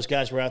 Yeah, those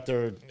guys were out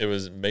there. It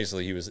was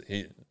basically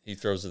he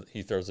throws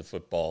the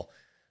football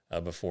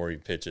before he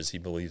pitches. He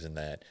believes in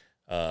that.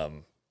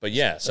 But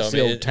yeah, so that's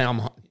the old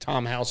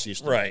Tom House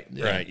used to. Right.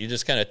 You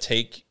just kind of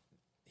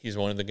he's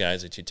one of the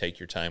guys that you take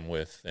your time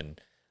with,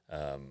 and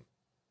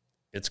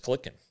it's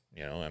clicking.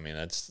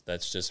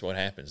 That's just what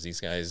happens. These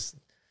guys,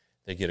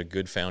 they get a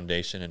good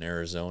foundation in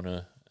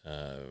Arizona,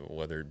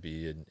 whether it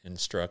be in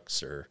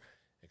instructs or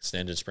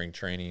extended spring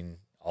training,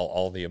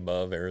 all the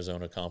above,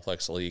 Arizona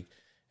Complex League,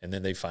 and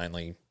then they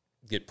finally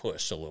get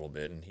pushed a little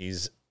bit, and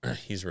he's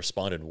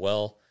responded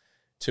well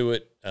to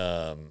it.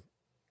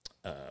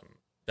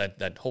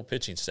 That whole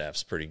pitching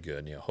staff's pretty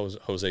good.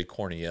 Jose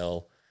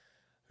Corniel,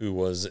 who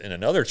was in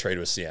another trade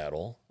with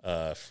Seattle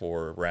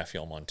for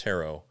Rafael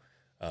Montero,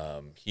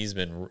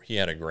 he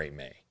had a great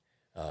May.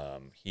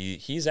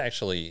 He's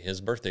actually,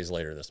 his birthday's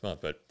later this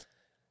month, but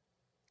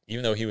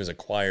even though he was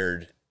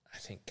acquired, I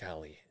think,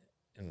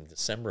 in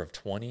December of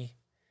 20,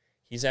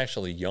 he's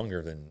actually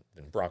younger than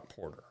Brock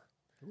Porter.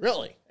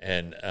 Really?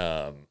 And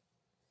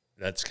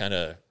that's kind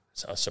of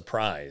a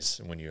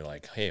surprise when you're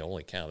like, hey,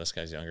 holy cow, this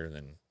guy's younger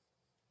than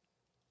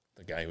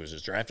the guy who was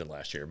just drafted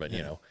last year. But,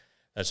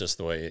 that's just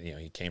the way,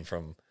 he came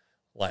from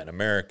Latin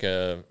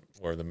America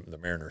where the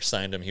Mariners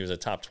signed him. He was a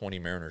top 20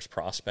 Mariners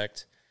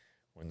prospect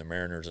when the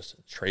Mariners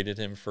traded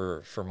him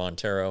for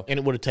Montero. And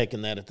it would have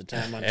taken that at the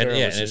time. Montero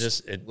it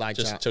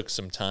just took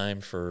some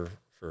time for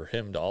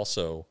him to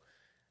also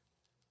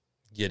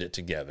get it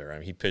together. I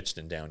mean, he pitched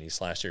in Down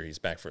East last year. He's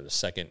back for the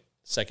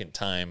second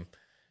time,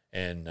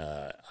 and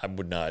I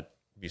would not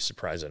be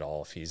surprised at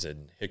all if he's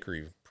in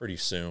Hickory pretty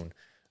soon.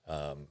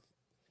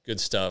 Good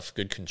stuff,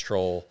 good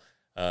control.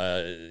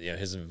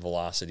 His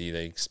velocity,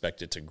 they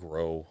expect it to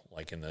grow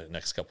like in the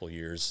next couple of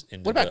years.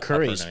 What about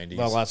Curry's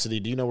velocity?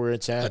 Do you know where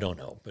it's at? I don't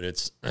know, but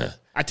it's.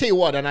 I tell you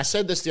what, and I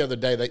said this the other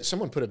day.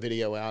 Someone put a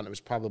video out, and it was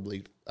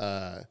probably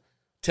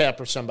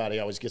Tep or somebody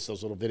always gets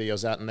those little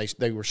videos out, and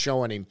they were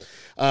showing him.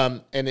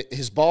 And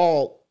his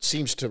ball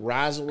seems to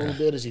rise a little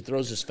bit as he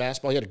throws his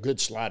fastball. He had a good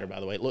slider, by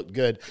the way. It looked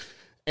good.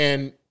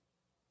 And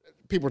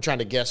people were trying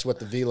to guess what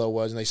the velo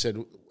was, and they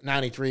said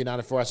 93,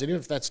 94. I said, even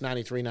if that's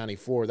 93,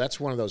 94, that's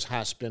one of those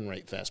high spin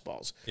rate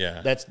fastballs.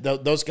 Yeah. That's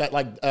those guys,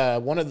 like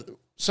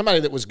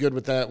somebody that was good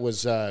with that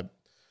was,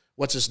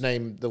 what's his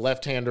name, the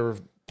left-hander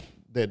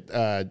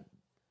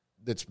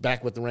that's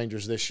back with the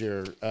Rangers this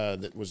year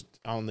that was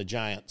on the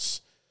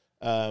Giants.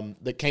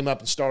 That came up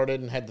and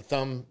started and had the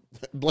thumb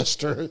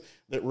blister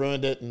that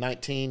ruined it in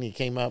 19. He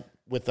came up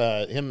with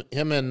him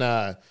and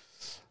oh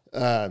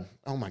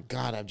my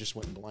God, I just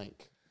went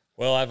blank.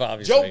 Well, I've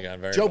obviously got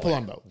very Joe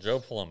Palumbo. Joe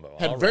Palumbo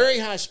Had very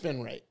high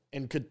spin rate.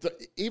 and could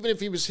even if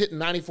he was hitting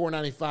 94,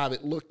 95,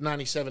 it looked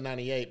 97,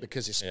 98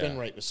 because his spin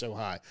rate was so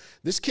high.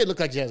 This kid looked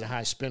like he has a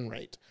high spin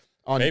rate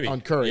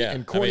on Curry. Yeah.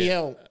 And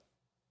Cornell.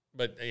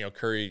 But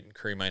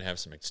Curry might have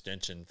some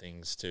extension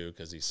things too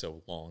because he's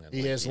so long. And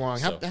he is long.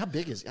 So, how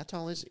big is he? How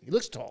tall is he? He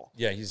looks tall.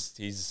 Yeah, he's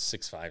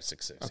 6'5",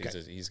 6'6".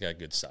 Okay. He's got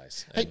good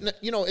size. Hey,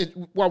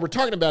 while we're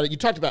talking about it, you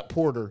talked about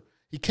Porter.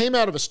 He came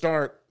out of a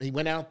start. He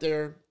went out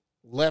there,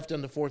 left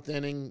in the fourth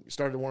inning,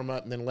 started to warm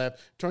up, and then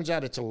left. Turns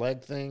out it's a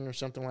leg thing or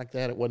something like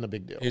that. It wasn't a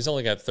big deal. He's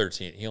only got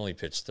 13. He only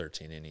pitched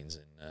 13 innings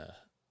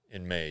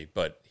in May,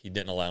 but he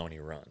didn't allow any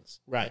runs.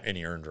 Right.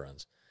 Any earned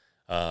runs.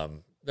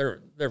 They're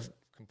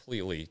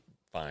completely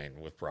fine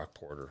with Brock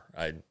Porter.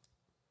 I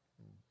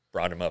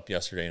brought him up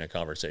yesterday in a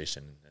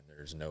conversation, and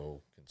there's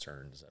no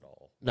concerns at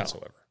all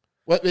whatsoever.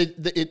 Well,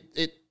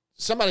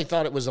 somebody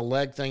thought it was a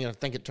leg thing, and I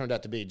think it turned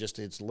out to be just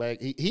his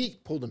leg. He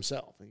pulled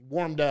himself. He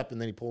warmed up,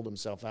 and then he pulled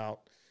himself out.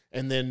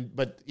 And then,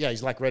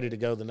 he's like ready to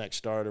go the next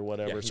start or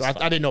whatever. Yeah, so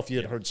I didn't know if you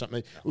had heard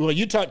something. No. Well,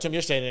 you talked to him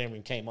yesterday, and it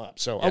even came up.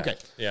 So, okay.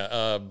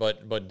 Yeah,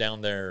 but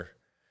down there,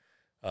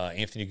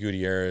 Anthony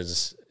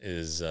Gutierrez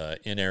is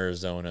in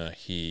Arizona.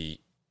 He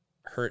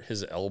hurt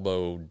his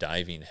elbow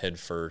diving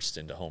headfirst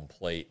into home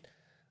plate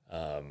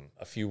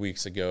a few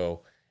weeks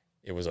ago.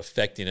 It was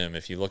affecting him.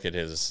 If you look at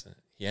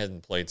he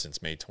hasn't played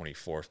since May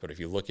 24th, but if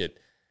you look at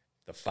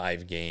the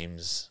 5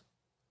 games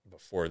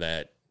before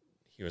that,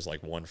 he was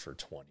like 1 for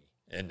 20,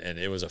 and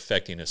it was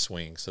affecting his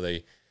swing. So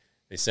they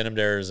sent him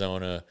to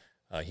Arizona.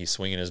 He's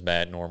swinging his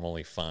bat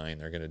normally fine.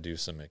 They're going to do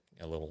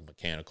a little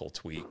mechanical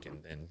tweak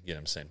and get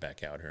him sent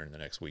back out here in the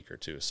next week or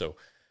two. So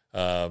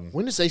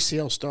when does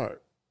ACL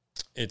start?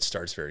 It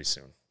starts very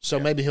soon. So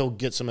maybe he'll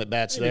get some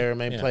at-bats there,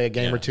 maybe play a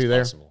game or two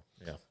there. Possible.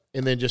 Yeah.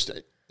 And then just,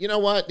 you know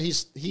what?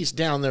 He's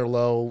down there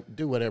low.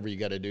 Do whatever you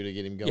got to do to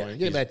get him going. Yeah,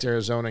 get him back to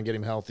Arizona and get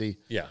him healthy.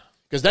 Yeah.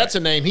 Because that's a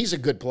name. He's a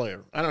good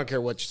player. I don't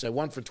care what you say.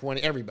 1 for 20.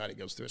 Everybody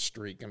goes through a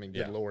streak. I mean,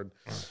 good Lord.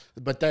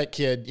 But that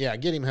kid,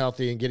 get him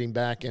healthy and get him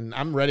back. And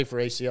I'm ready for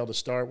ACL to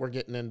start. We're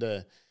getting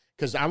into –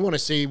 because I want to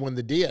see when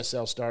the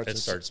DSL starts. It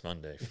starts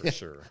Monday for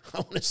sure. I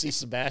want to see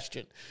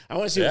Sebastian. I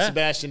want to see what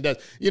Sebastian does.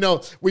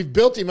 We've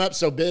built him up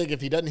so big.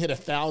 If he doesn't hit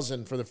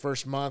 1,000 for the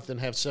first month and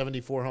have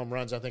 74 home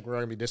runs, I think we're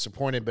going to be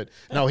disappointed. But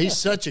no, he's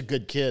such a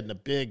good kid and a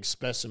big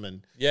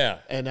specimen. Yeah.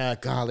 And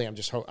golly,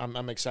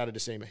 I'm excited to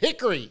see him.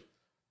 Hickory,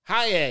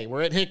 High A.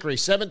 We're at Hickory,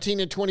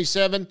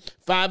 17-27,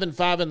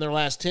 5-5 in their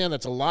last 10.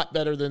 That's a lot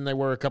better than they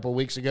were a couple of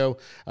weeks ago.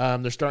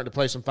 They're starting to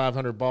play some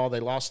 500 ball. They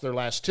lost their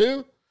last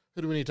 2.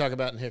 Who do we need to talk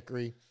about in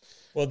Hickory?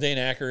 Well, Dane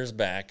Acker is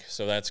back,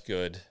 so that's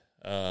good.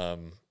 That's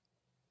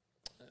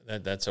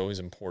always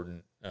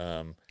important.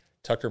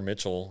 Tucker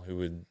Mitchell,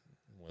 who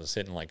was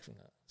hitting like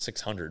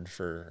 600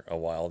 for a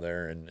while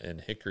there, and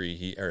Hickory,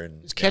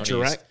 he's catcher,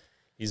 right?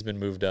 He's been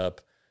moved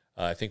up.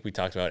 I think we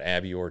talked about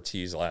Abby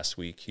Ortiz last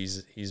week.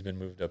 He's been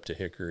moved up to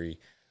Hickory.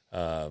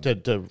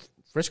 To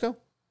Frisco?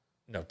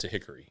 No, to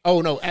Hickory.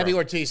 Oh no, Abby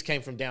Ortiz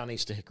came from down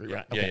east to Hickory,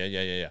 right? Okay.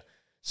 Yeah.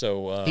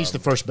 So he's the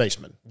first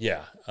baseman.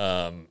 Yeah.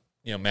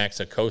 Max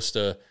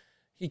Acosta.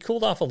 He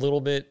cooled off a little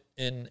bit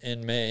in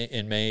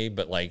May,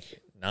 but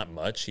like not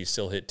much. He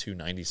still hit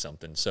 290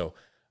 something. So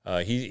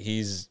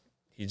he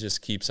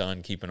just keeps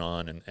on keeping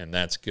on, and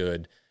that's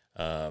good.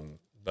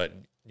 But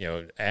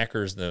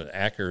Acker's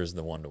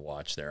the one to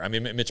watch there. I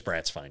mean, Mitch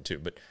Bratt's fine too,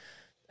 but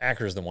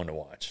Acker's the one to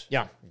watch.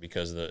 Yeah,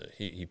 because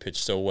he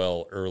pitched so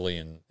well early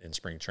in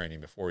spring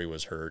training before he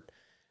was hurt.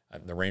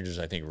 The Rangers,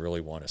 I think, really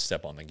want to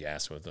step on the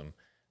gas with him.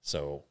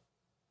 So.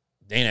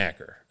 Dane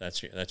Acker,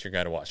 that's your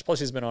guy to watch. Plus,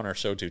 he's been on our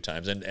show 2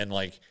 times, and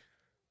like,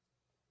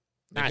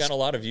 they've got a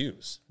lot of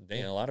views.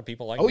 A lot of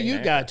people like Dane OU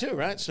Acker. guy too,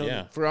 right?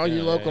 So for all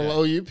you local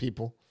OU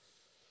people,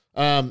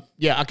 I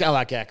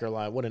like Acker a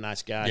lot. What a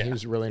nice guy. He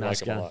was a really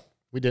nice guy.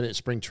 We did it at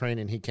spring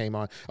training. He came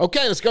on.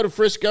 Okay, let's go to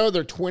Frisco.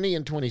 They're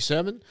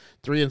 20-27,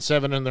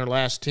 3-7 in their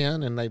last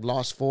 10, and they've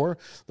lost 4.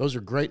 Those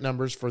are great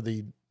numbers for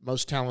the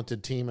most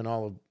talented team in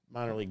all of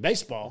minor league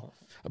baseball.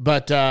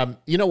 But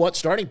you know what?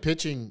 Starting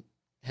pitching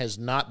has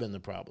not been the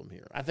problem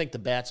here. I think the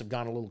bats have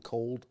gone a little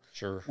cold,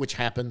 which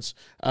happens.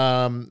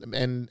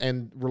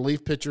 And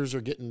relief pitchers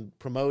are getting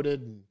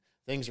promoted and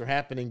things are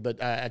happening.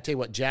 But I tell you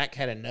what, Jack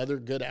had another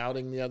good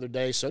outing the other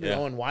day. So did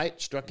Owen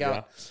White. Struck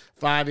out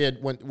 5. He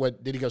had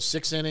did he go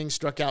 6 innings?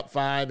 Struck out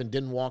 5 and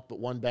didn't walk but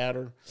 1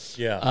 batter.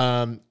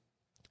 Yeah.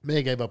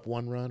 May gave up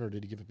 1 run, or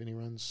did he give up any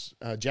runs?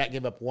 Jack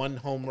gave up 1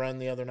 home run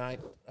the other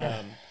night.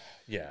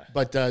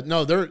 But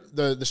no, they're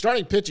the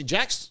starting pitching.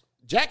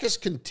 Jack has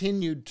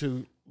continued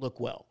to look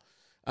well,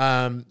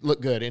 look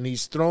good, and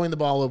he's throwing the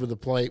ball over the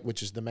plate,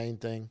 which is the main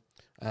thing.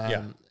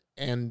 And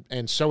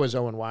so is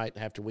Owen White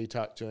after we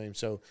talked to him.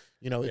 So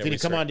if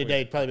he'd come on today,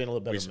 he'd probably been a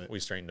little better.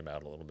 We straightened him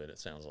out a little bit. It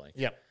sounds like.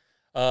 Yeah.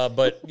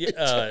 But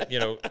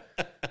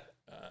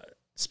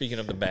speaking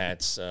of the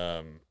bats,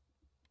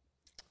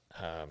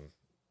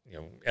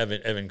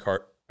 Evan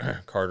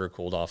Carter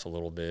cooled off a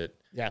little bit.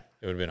 Yeah,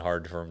 it would have been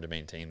hard for him to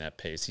maintain that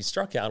pace. He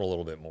struck out a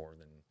little bit more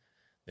than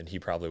he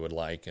probably would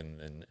like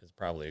and is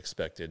probably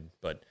expected.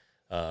 But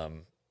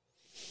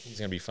he's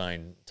going to be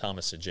fine.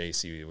 Thomas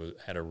Ajayci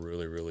had a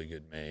really, really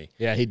good May.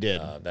 Yeah, he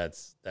did.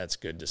 That's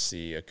good to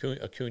see.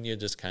 Acuna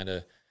just kind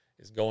of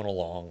is going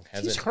along.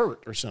 He's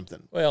hurt or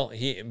something. Well,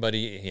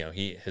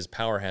 his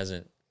power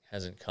hasn't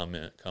come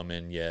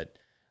in yet.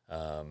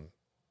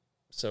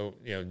 So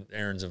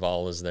Aaron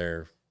Zavala is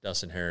there.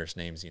 Dustin Harris,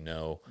 names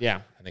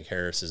Yeah, I think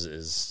Harris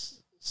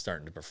is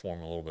starting to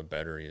perform a little bit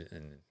better,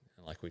 and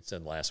like we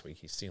said last week,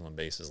 he's stealing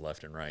bases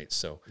left and right.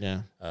 So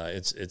yeah,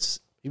 it's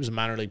he was a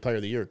minor league player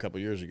of the year a couple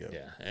years ago.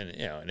 Yeah,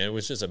 and it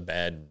was just a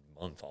bad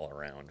month all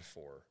around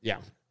for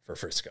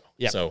Frisco.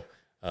 Yeah. So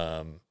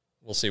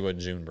we'll see what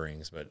June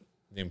brings, but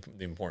the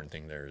important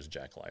thing there is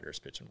Jack Leiter's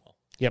pitching well.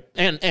 Yep,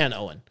 and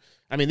Owen.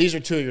 I mean, these are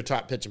two of your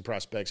top pitching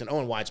prospects, and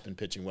Owen White's been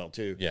pitching well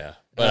too. Yeah,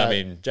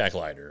 but Jack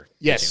Leiter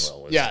pitching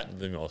well was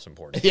the most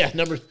important. Yeah,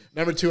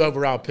 number 2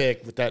 overall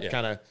pick with that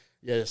kind of.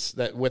 Yes,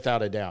 that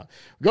without a doubt.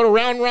 Go to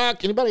Round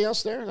Rock. Anybody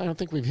else there? I don't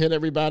think we've hit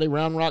everybody.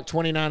 Round Rock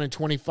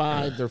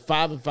 29-25. They're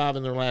 5-5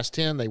 in their last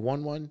 10. They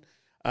won one.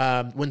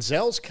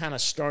 Wenzel's kind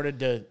of started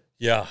to.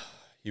 Yeah,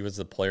 he was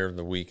the player of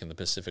the week in the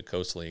Pacific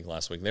Coast League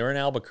last week. They were in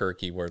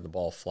Albuquerque where the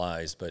ball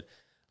flies, but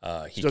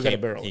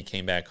he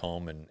came back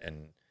home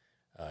and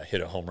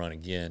hit a home run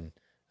again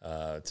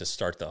to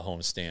start the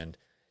homestand.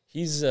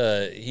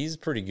 He's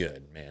pretty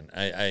good, man.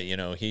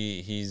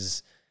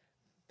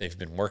 They've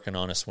been working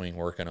on a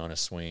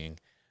swing.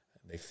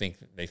 They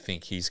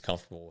think he's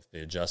comfortable with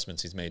the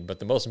adjustments he's made. But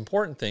the most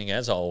important thing,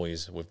 as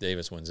always, with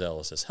Davis Wenzel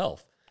is his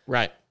health.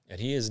 Right. And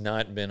he has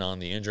not been on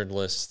the injured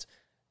list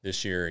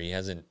this year. He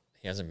hasn't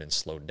been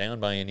slowed down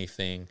by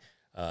anything.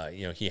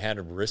 He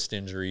had wrist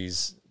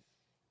injuries,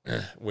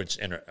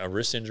 and a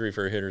wrist injury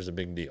for a hitter is a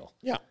big deal.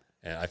 Yeah.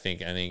 And I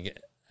think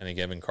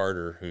Evan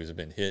Carter, who's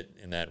been hit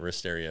in that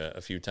wrist area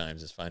a few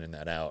times, is finding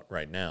that out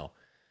right now.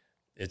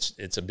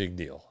 It's a big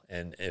deal,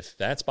 and if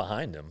that's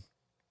behind him,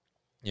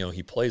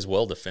 he plays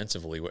well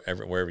defensively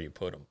wherever you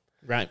put him.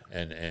 Right.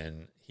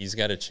 And he's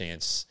got a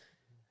chance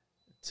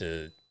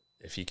to,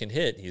 if he can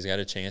hit, he's got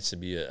a chance to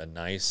be a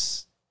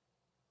nice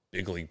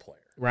big league player.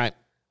 Right.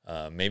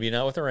 Maybe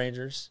not with the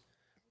Rangers,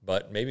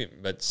 but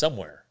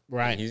somewhere.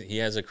 Right. He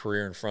has a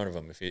career in front of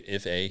him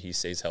if A, he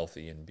stays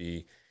healthy, and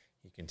B,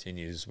 he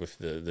continues with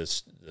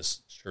this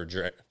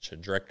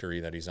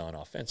trajectory that he's on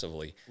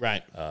offensively.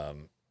 Right.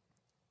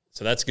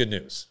 So that's good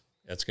news.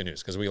 That's good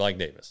news because we like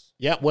Davis.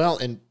 Yeah, well,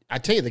 and I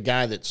tell you, the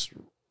guy that's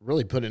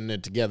really putting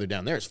it together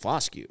down there is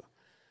Foscue.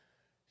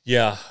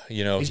 Yeah,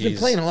 he's been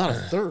playing a lot of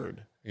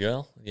third.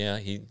 Yeah.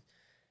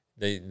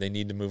 They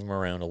need to move him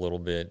around a little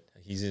bit.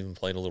 He's even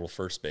played a little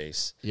first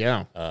base.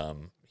 Yeah.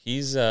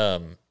 He's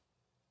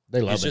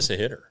he's just a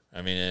hitter.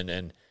 I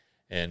mean,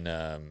 and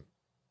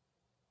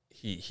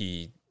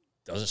he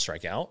doesn't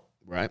strike out.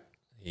 Right.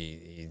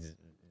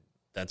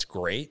 That's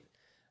great.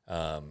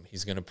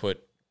 He's going to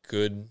put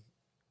good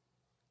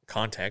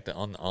contact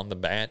on the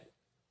bat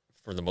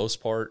for the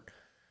most part,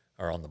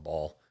 or on the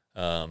ball.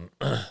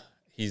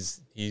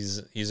 He's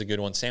a good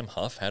one. Sam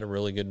Huff had a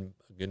really good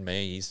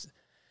May. He's,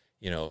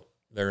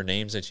 there are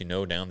names that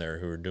down there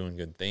who are doing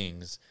good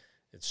things.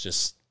 It's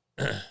just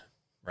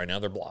right now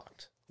they're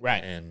blocked.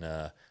 Right. And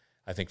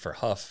I think for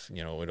Huff,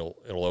 it'll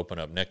open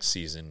up next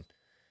season.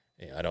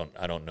 I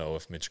don't know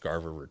if Mitch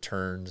Garver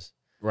returns.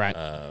 Right.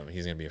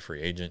 He's going to be a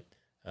free agent.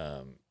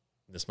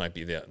 This might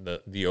be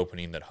the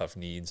opening that Huff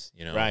needs,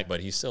 Right. But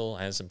he still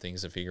has some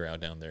things to figure out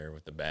down there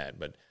with the bat.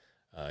 But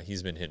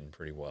he's been hitting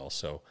pretty well.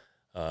 So,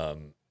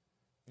 and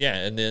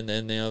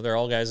then they're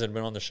all guys that have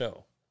been on the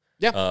show.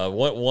 Yeah.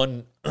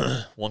 One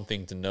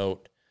thing to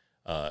note: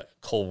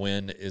 Cole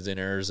Winn is in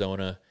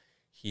Arizona.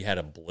 He had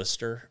a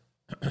blister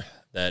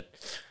that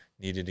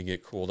needed to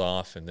get cooled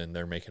off, and then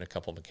they're making a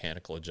couple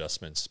mechanical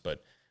adjustments.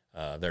 But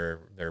they're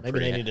maybe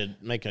they need to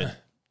make a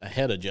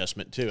head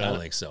adjustment too. I don't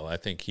think so. I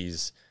think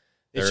it's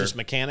just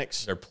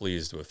mechanics. They're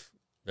pleased with.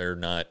 They're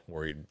not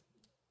worried.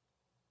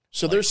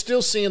 So they're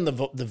still seeing the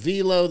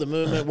velo, the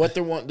movement, what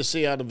they're wanting to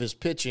see out of his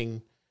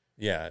pitching.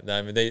 Yeah,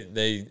 I mean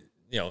they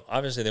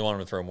obviously they want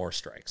him to throw more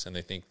strikes, and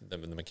they think the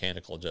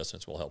mechanical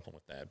adjustments will help him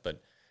with that.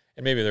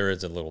 And maybe there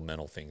is a little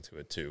mental thing to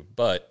it too.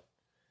 But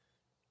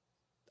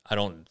I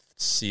don't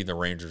see the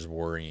Rangers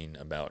worrying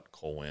about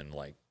Cole Winn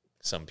like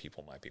some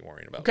people might be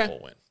worrying about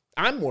Cole Winn.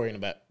 I'm worrying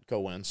about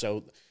Cole Winn.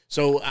 So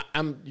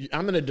I'm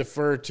going to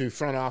defer to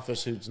front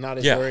office, who's not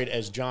as worried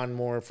as John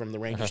Moore from the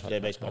Rangers Today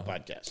Baseball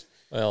podcast.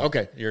 Well,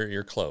 okay,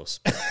 you're close,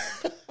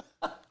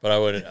 but I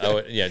would,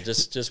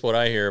 just what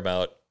I hear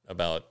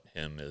about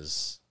him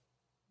is.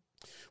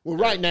 Well,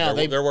 right now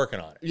they're working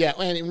on it. Yeah,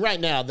 and right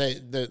now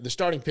the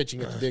starting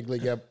pitching at the big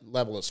league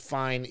level is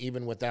fine,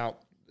 even without.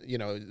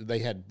 They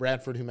had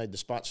Bradford, who made the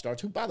spot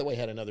starts, who, by the way,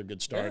 had another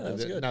good start. Yeah,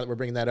 good. Now that we're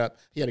bringing that up,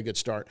 he had a good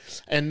start.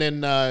 And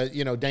then,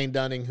 Dane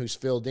Dunning, who's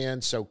filled in.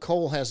 So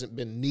Cole hasn't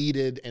been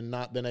needed and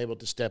not been able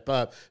to step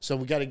up. So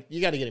you got to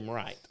get him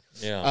right.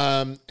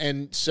 Yeah.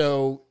 And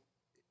so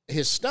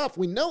his stuff,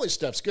 we know his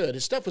stuff's good.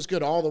 His stuff was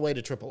good all the way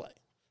to AAA.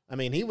 I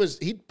mean,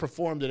 he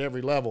performed at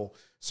every level.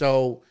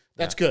 So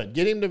That's good.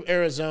 Get him to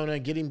Arizona,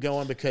 get him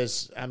going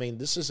because, I mean,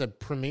 this is a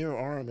premier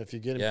arm if you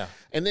get him. Yeah.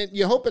 And then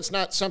you hope it's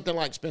not something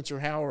like Spencer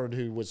Howard,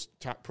 who was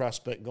top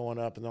prospect going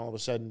up, and all of a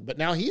sudden, but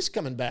now he's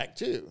coming back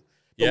too.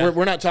 But Yeah.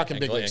 we're not talking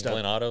And big league and stuff.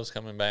 Glenn Otto's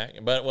coming back.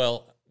 But,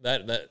 well,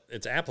 that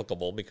it's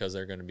applicable because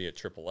they're going to be at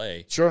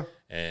AAA. Sure.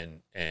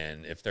 And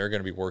if they're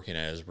going to be working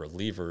as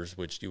relievers,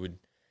 which you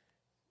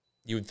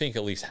would think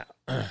at least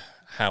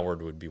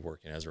Howard would be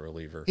working as a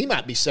reliever. He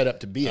might be set up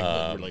to be a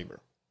good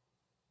reliever.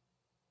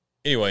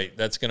 Anyway,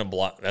 that's going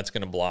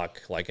to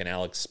block like an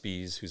Alex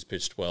Spees who's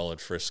pitched well at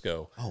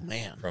Frisco. Oh,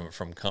 man.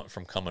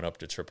 From coming up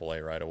to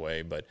AAA right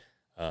away. But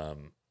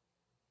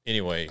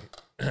anyway,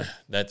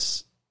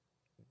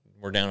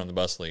 we're down in the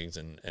bus leagues,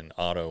 and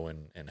Otto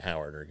and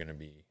Howard are going to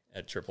be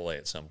at AAA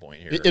at some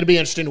point here. It'll be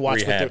interesting to watch.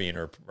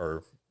 Rehabbing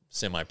or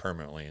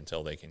semi-permanently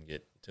until they can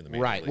get to the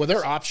major Right. leagues. Well,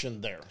 they're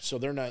optioned there, so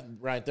they're not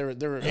right. They're in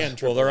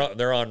AAA.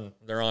 Well,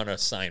 they're on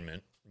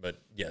assignment,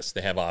 but yes,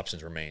 they have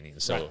options remaining.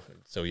 So Right.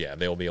 so yeah,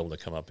 they'll be able to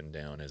come up and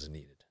down as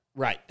needed.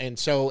 Right. And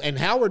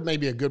Howard may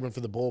be a good one for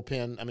the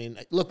bullpen. I mean,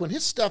 look, when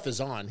his stuff is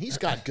on, he's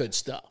got good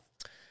stuff.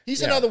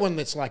 He's another one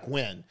that's like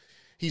when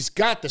he's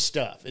got the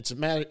stuff. It's a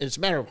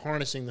matter of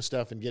harnessing the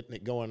stuff and getting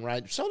it going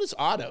right. So does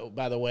Otto,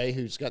 by the way,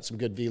 who's got some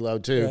good velo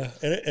too.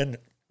 And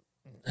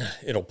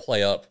it'll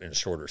play up in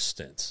shorter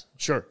stints.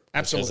 Sure,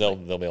 absolutely.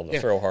 Because they'll be able to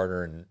throw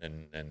harder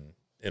and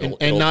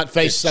And not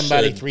face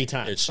somebody should- 3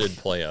 times. It should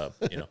play up,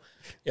 you know.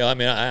 Yeah, I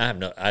mean, I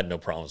had no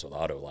problems with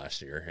Otto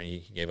last year.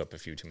 He gave up a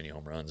few too many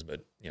home runs,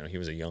 but you know, he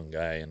was a young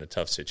guy in a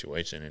tough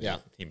situation,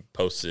 and he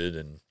posted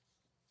and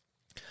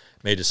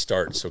made his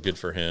start. So good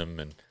for him.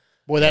 And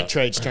Boy, that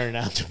trade's turning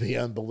out to be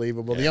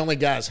unbelievable. The only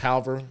guy is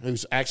Halver,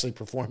 who's actually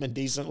performing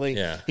decently.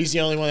 Yeah. He's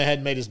the only one that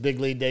hadn't made his big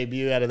league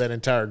debut out of that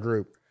entire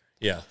group.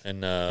 yeah, and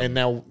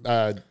Now,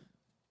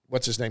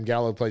 what's his name?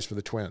 Gallo plays for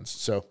the Twins.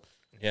 So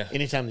yeah,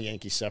 anytime the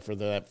Yankees suffer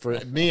that, for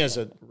me as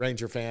a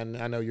Ranger fan,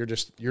 I know you're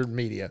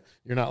media.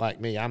 You're not like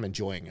me. I'm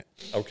enjoying it.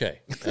 okay,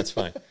 that's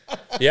fine.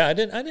 Yeah, I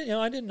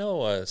didn't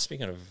know.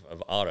 Speaking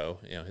of Otto,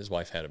 you know, his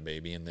wife had a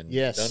baby, and then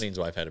Yes. Dunning's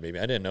wife had a baby.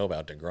 I didn't know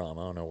about DeGrom.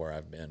 I don't know where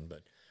I've been,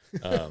 but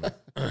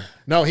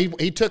No,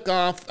 he took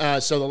off.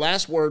 So the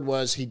last word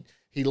was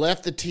he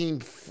left the team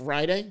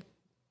Friday,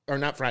 or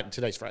not Friday.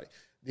 Today's Friday.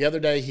 The other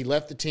day he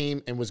left the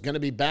team and was going to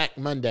be back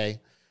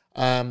Monday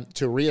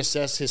to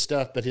reassess his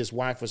stuff, but his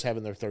wife was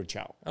having their 3rd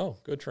child. oh,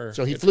 good for.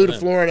 So he good flew for to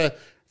them. Florida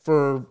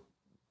for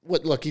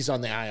what? Look, he's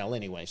on the IL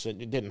anyway, so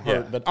it didn't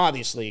hurt. Yeah. But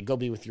obviously, go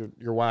be with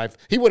your wife.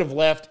 He would have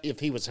left if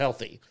he was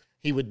healthy.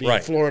 He would be in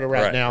Right. Florida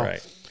right now.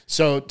 Right.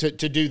 So to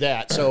do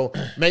that, so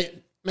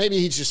maybe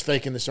he's just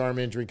faking this arm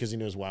injury because he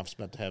knew his wife's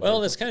about to have. Well,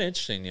 it. that's kind of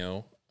interesting,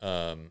 you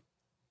know.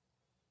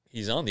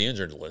 He's on the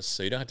injured list,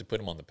 so you don't have to put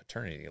him on the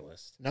paternity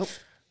list. Nope.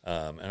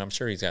 And I'm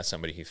sure he's got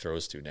somebody he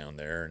throws to down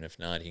there, and if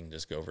not, he can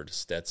just go over to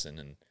Stetson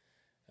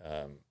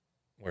and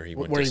where he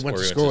went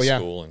to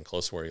school and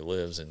close to where he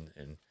lives,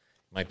 and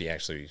might be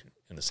actually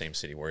in the same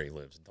city where he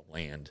lives, the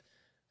land,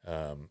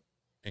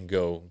 and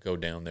go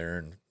down there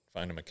and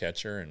find him a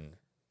catcher and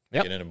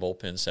Yep. get in a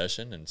bullpen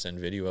session and send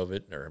video of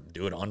it or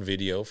do it on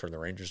video for the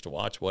Rangers to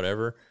watch,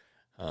 whatever.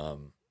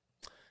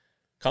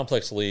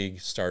 Complex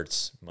League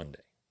starts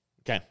Monday.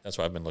 Okay. That's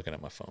why I've been looking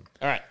at my phone.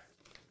 All right.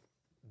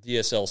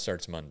 DSL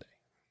starts Monday.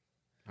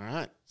 All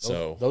right.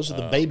 So, those are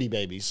the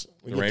babies.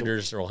 The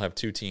Rangers will have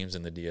 2 teams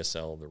in the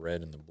DSL, the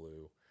red and the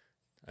blue.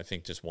 I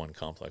think just 1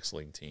 complex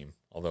league team,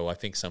 although I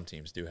think some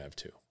teams do have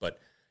 2. But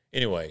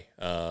anyway,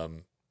 there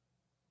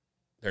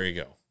you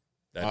go.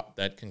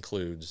 That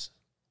concludes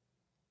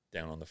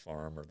Down on the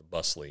Farm, or the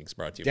Bus Leagues,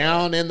 brought to you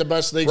down in the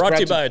bus leagues. brought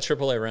to you by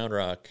AAA Round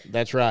Rock.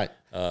 That's right.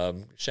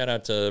 Shout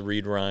out to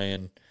Reed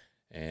Ryan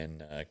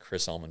and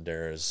Chris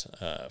Almendarez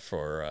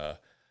for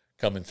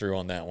coming through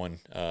on that one.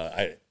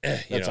 I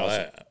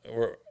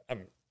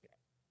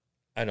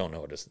don't know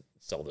how to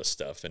sell this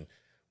stuff, and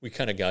we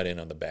kind of got in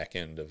on the back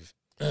end of.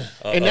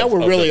 And now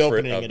we're really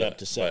opening it up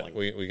to selling.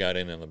 We got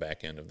in on the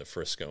back end of the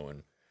Frisco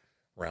and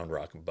Round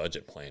Rock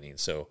budget planning.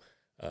 So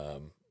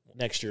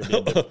Next year.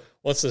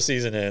 once the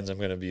season ends, I'm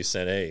going to be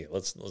saying, hey,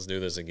 let's do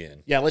this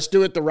again. Yeah, let's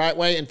do it the right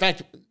way. In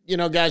fact, you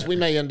know, guys, we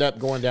may end up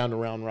going down to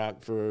Round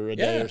Rock for a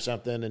day Yeah. or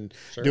something and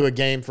Sure. do a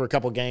game for a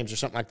couple games or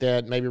something like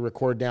that. Maybe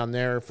record down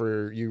there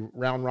for you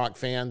Round Rock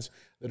fans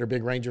that are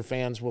big Ranger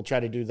fans. We'll try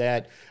to do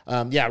that.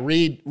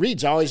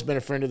 Reed's always been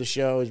a friend of the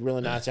show. He's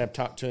really nice. I've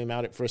talked to him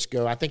out at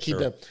Frisco. I think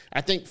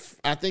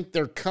I think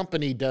their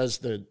company does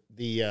the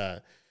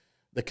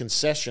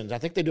concessions. I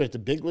think they do it at the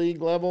big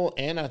league level,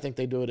 and I think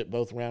they do it at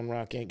both Round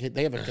Rock Inc.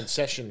 They have a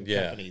concession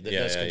company that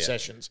does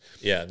concessions.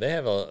 Yeah, they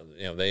have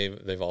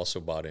they've also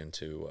bought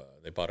into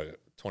they bought a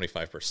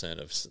 25%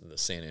 of the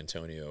San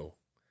Antonio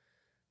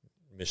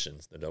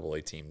Missions, the AA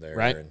team there,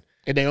 Right.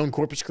 And they own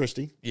Corpus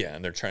Christi. Yeah,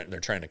 and they're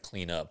trying to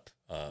clean up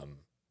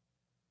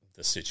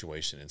the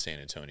situation in San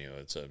Antonio.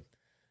 It's a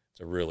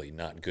really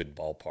not good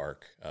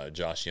ballpark.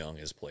 Josh Young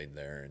has played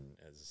there and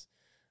as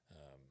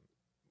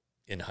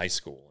in high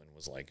school and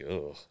was like,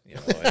 ugh, you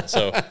know. And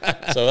so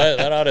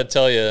that ought to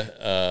tell you.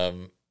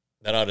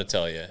 That ought to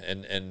tell you.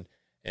 And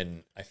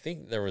And I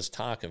think there was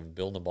talk of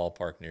building a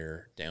ballpark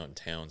near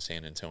downtown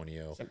San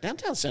Antonio.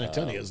 Downtown San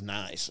Antonio is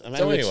nice. I mean,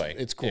 So anyway,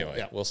 it's cool. Anyway,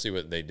 Yeah. we'll see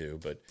what they do.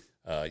 But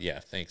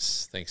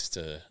thanks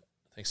to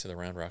the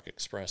Round Rock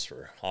Express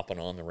for hopping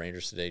on the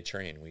Rangers Today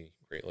train. We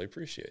greatly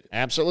appreciate it.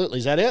 Absolutely.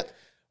 Is that it?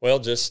 Well,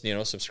 just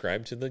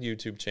subscribe to the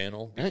YouTube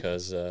channel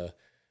because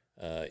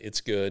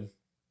it's good.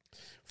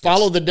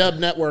 Follow the Dub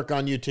Network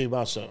on YouTube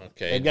also.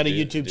 Okay, They've got a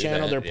do YouTube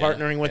channel. that, They're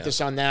partnering with us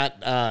on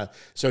that,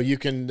 so you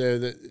can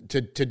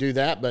to do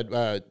that.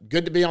 But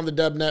good to be on the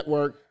Dub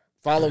Network.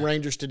 Follow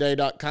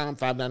rangerstoday.com,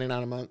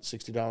 $5.99 a month,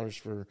 $60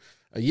 for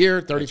a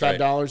year,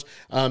 $35.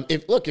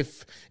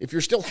 If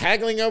you're still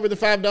haggling over the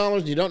 $5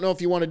 and you don't know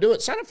if you want to do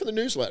it, sign up for the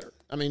newsletter.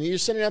 I mean, you're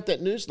sending out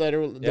that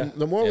newsletter.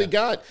 The more we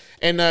got,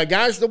 and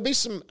guys, there'll be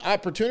some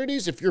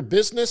opportunities if your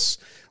business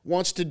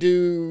wants to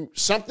do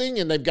something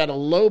and they've got a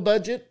low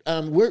budget.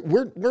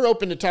 We're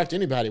open to talk to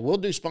anybody. We'll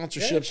do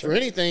sponsorships for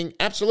anything.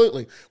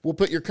 Absolutely, we'll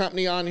put your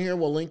company on here.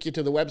 We'll link you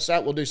to the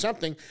website. We'll do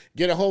something.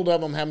 Get a hold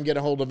of them. Have them get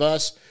a hold of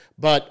us.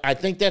 But I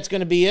think that's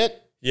going to be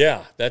it.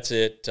 Yeah, that's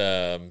it.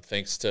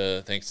 Thanks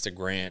to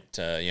Grant.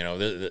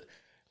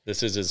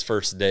 This is his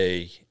first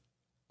day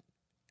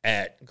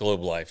at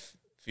Globe Life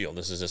Field.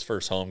 This is his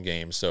first home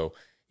game, so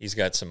he's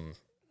got some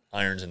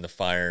irons in the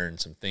fire and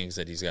some things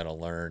that he's got to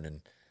learn.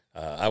 And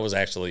I was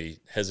actually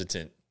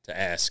hesitant to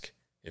ask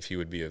if he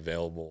would be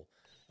available,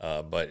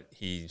 but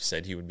he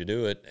said he would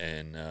do it.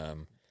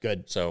 And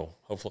good. So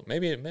hopefully,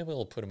 maybe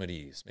we'll put him at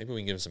ease. Maybe we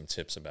can give him some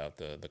tips about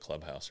the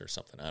clubhouse or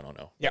something. I don't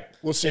know. Yeah,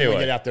 we'll see when we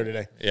get out there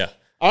today. Yeah.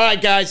 All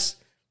right, guys.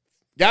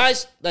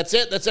 Guys, that's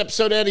it. That's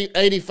episode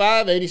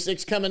 85,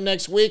 86 coming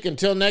next week.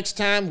 Until next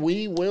time,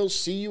 we will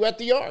see you at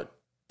the yard.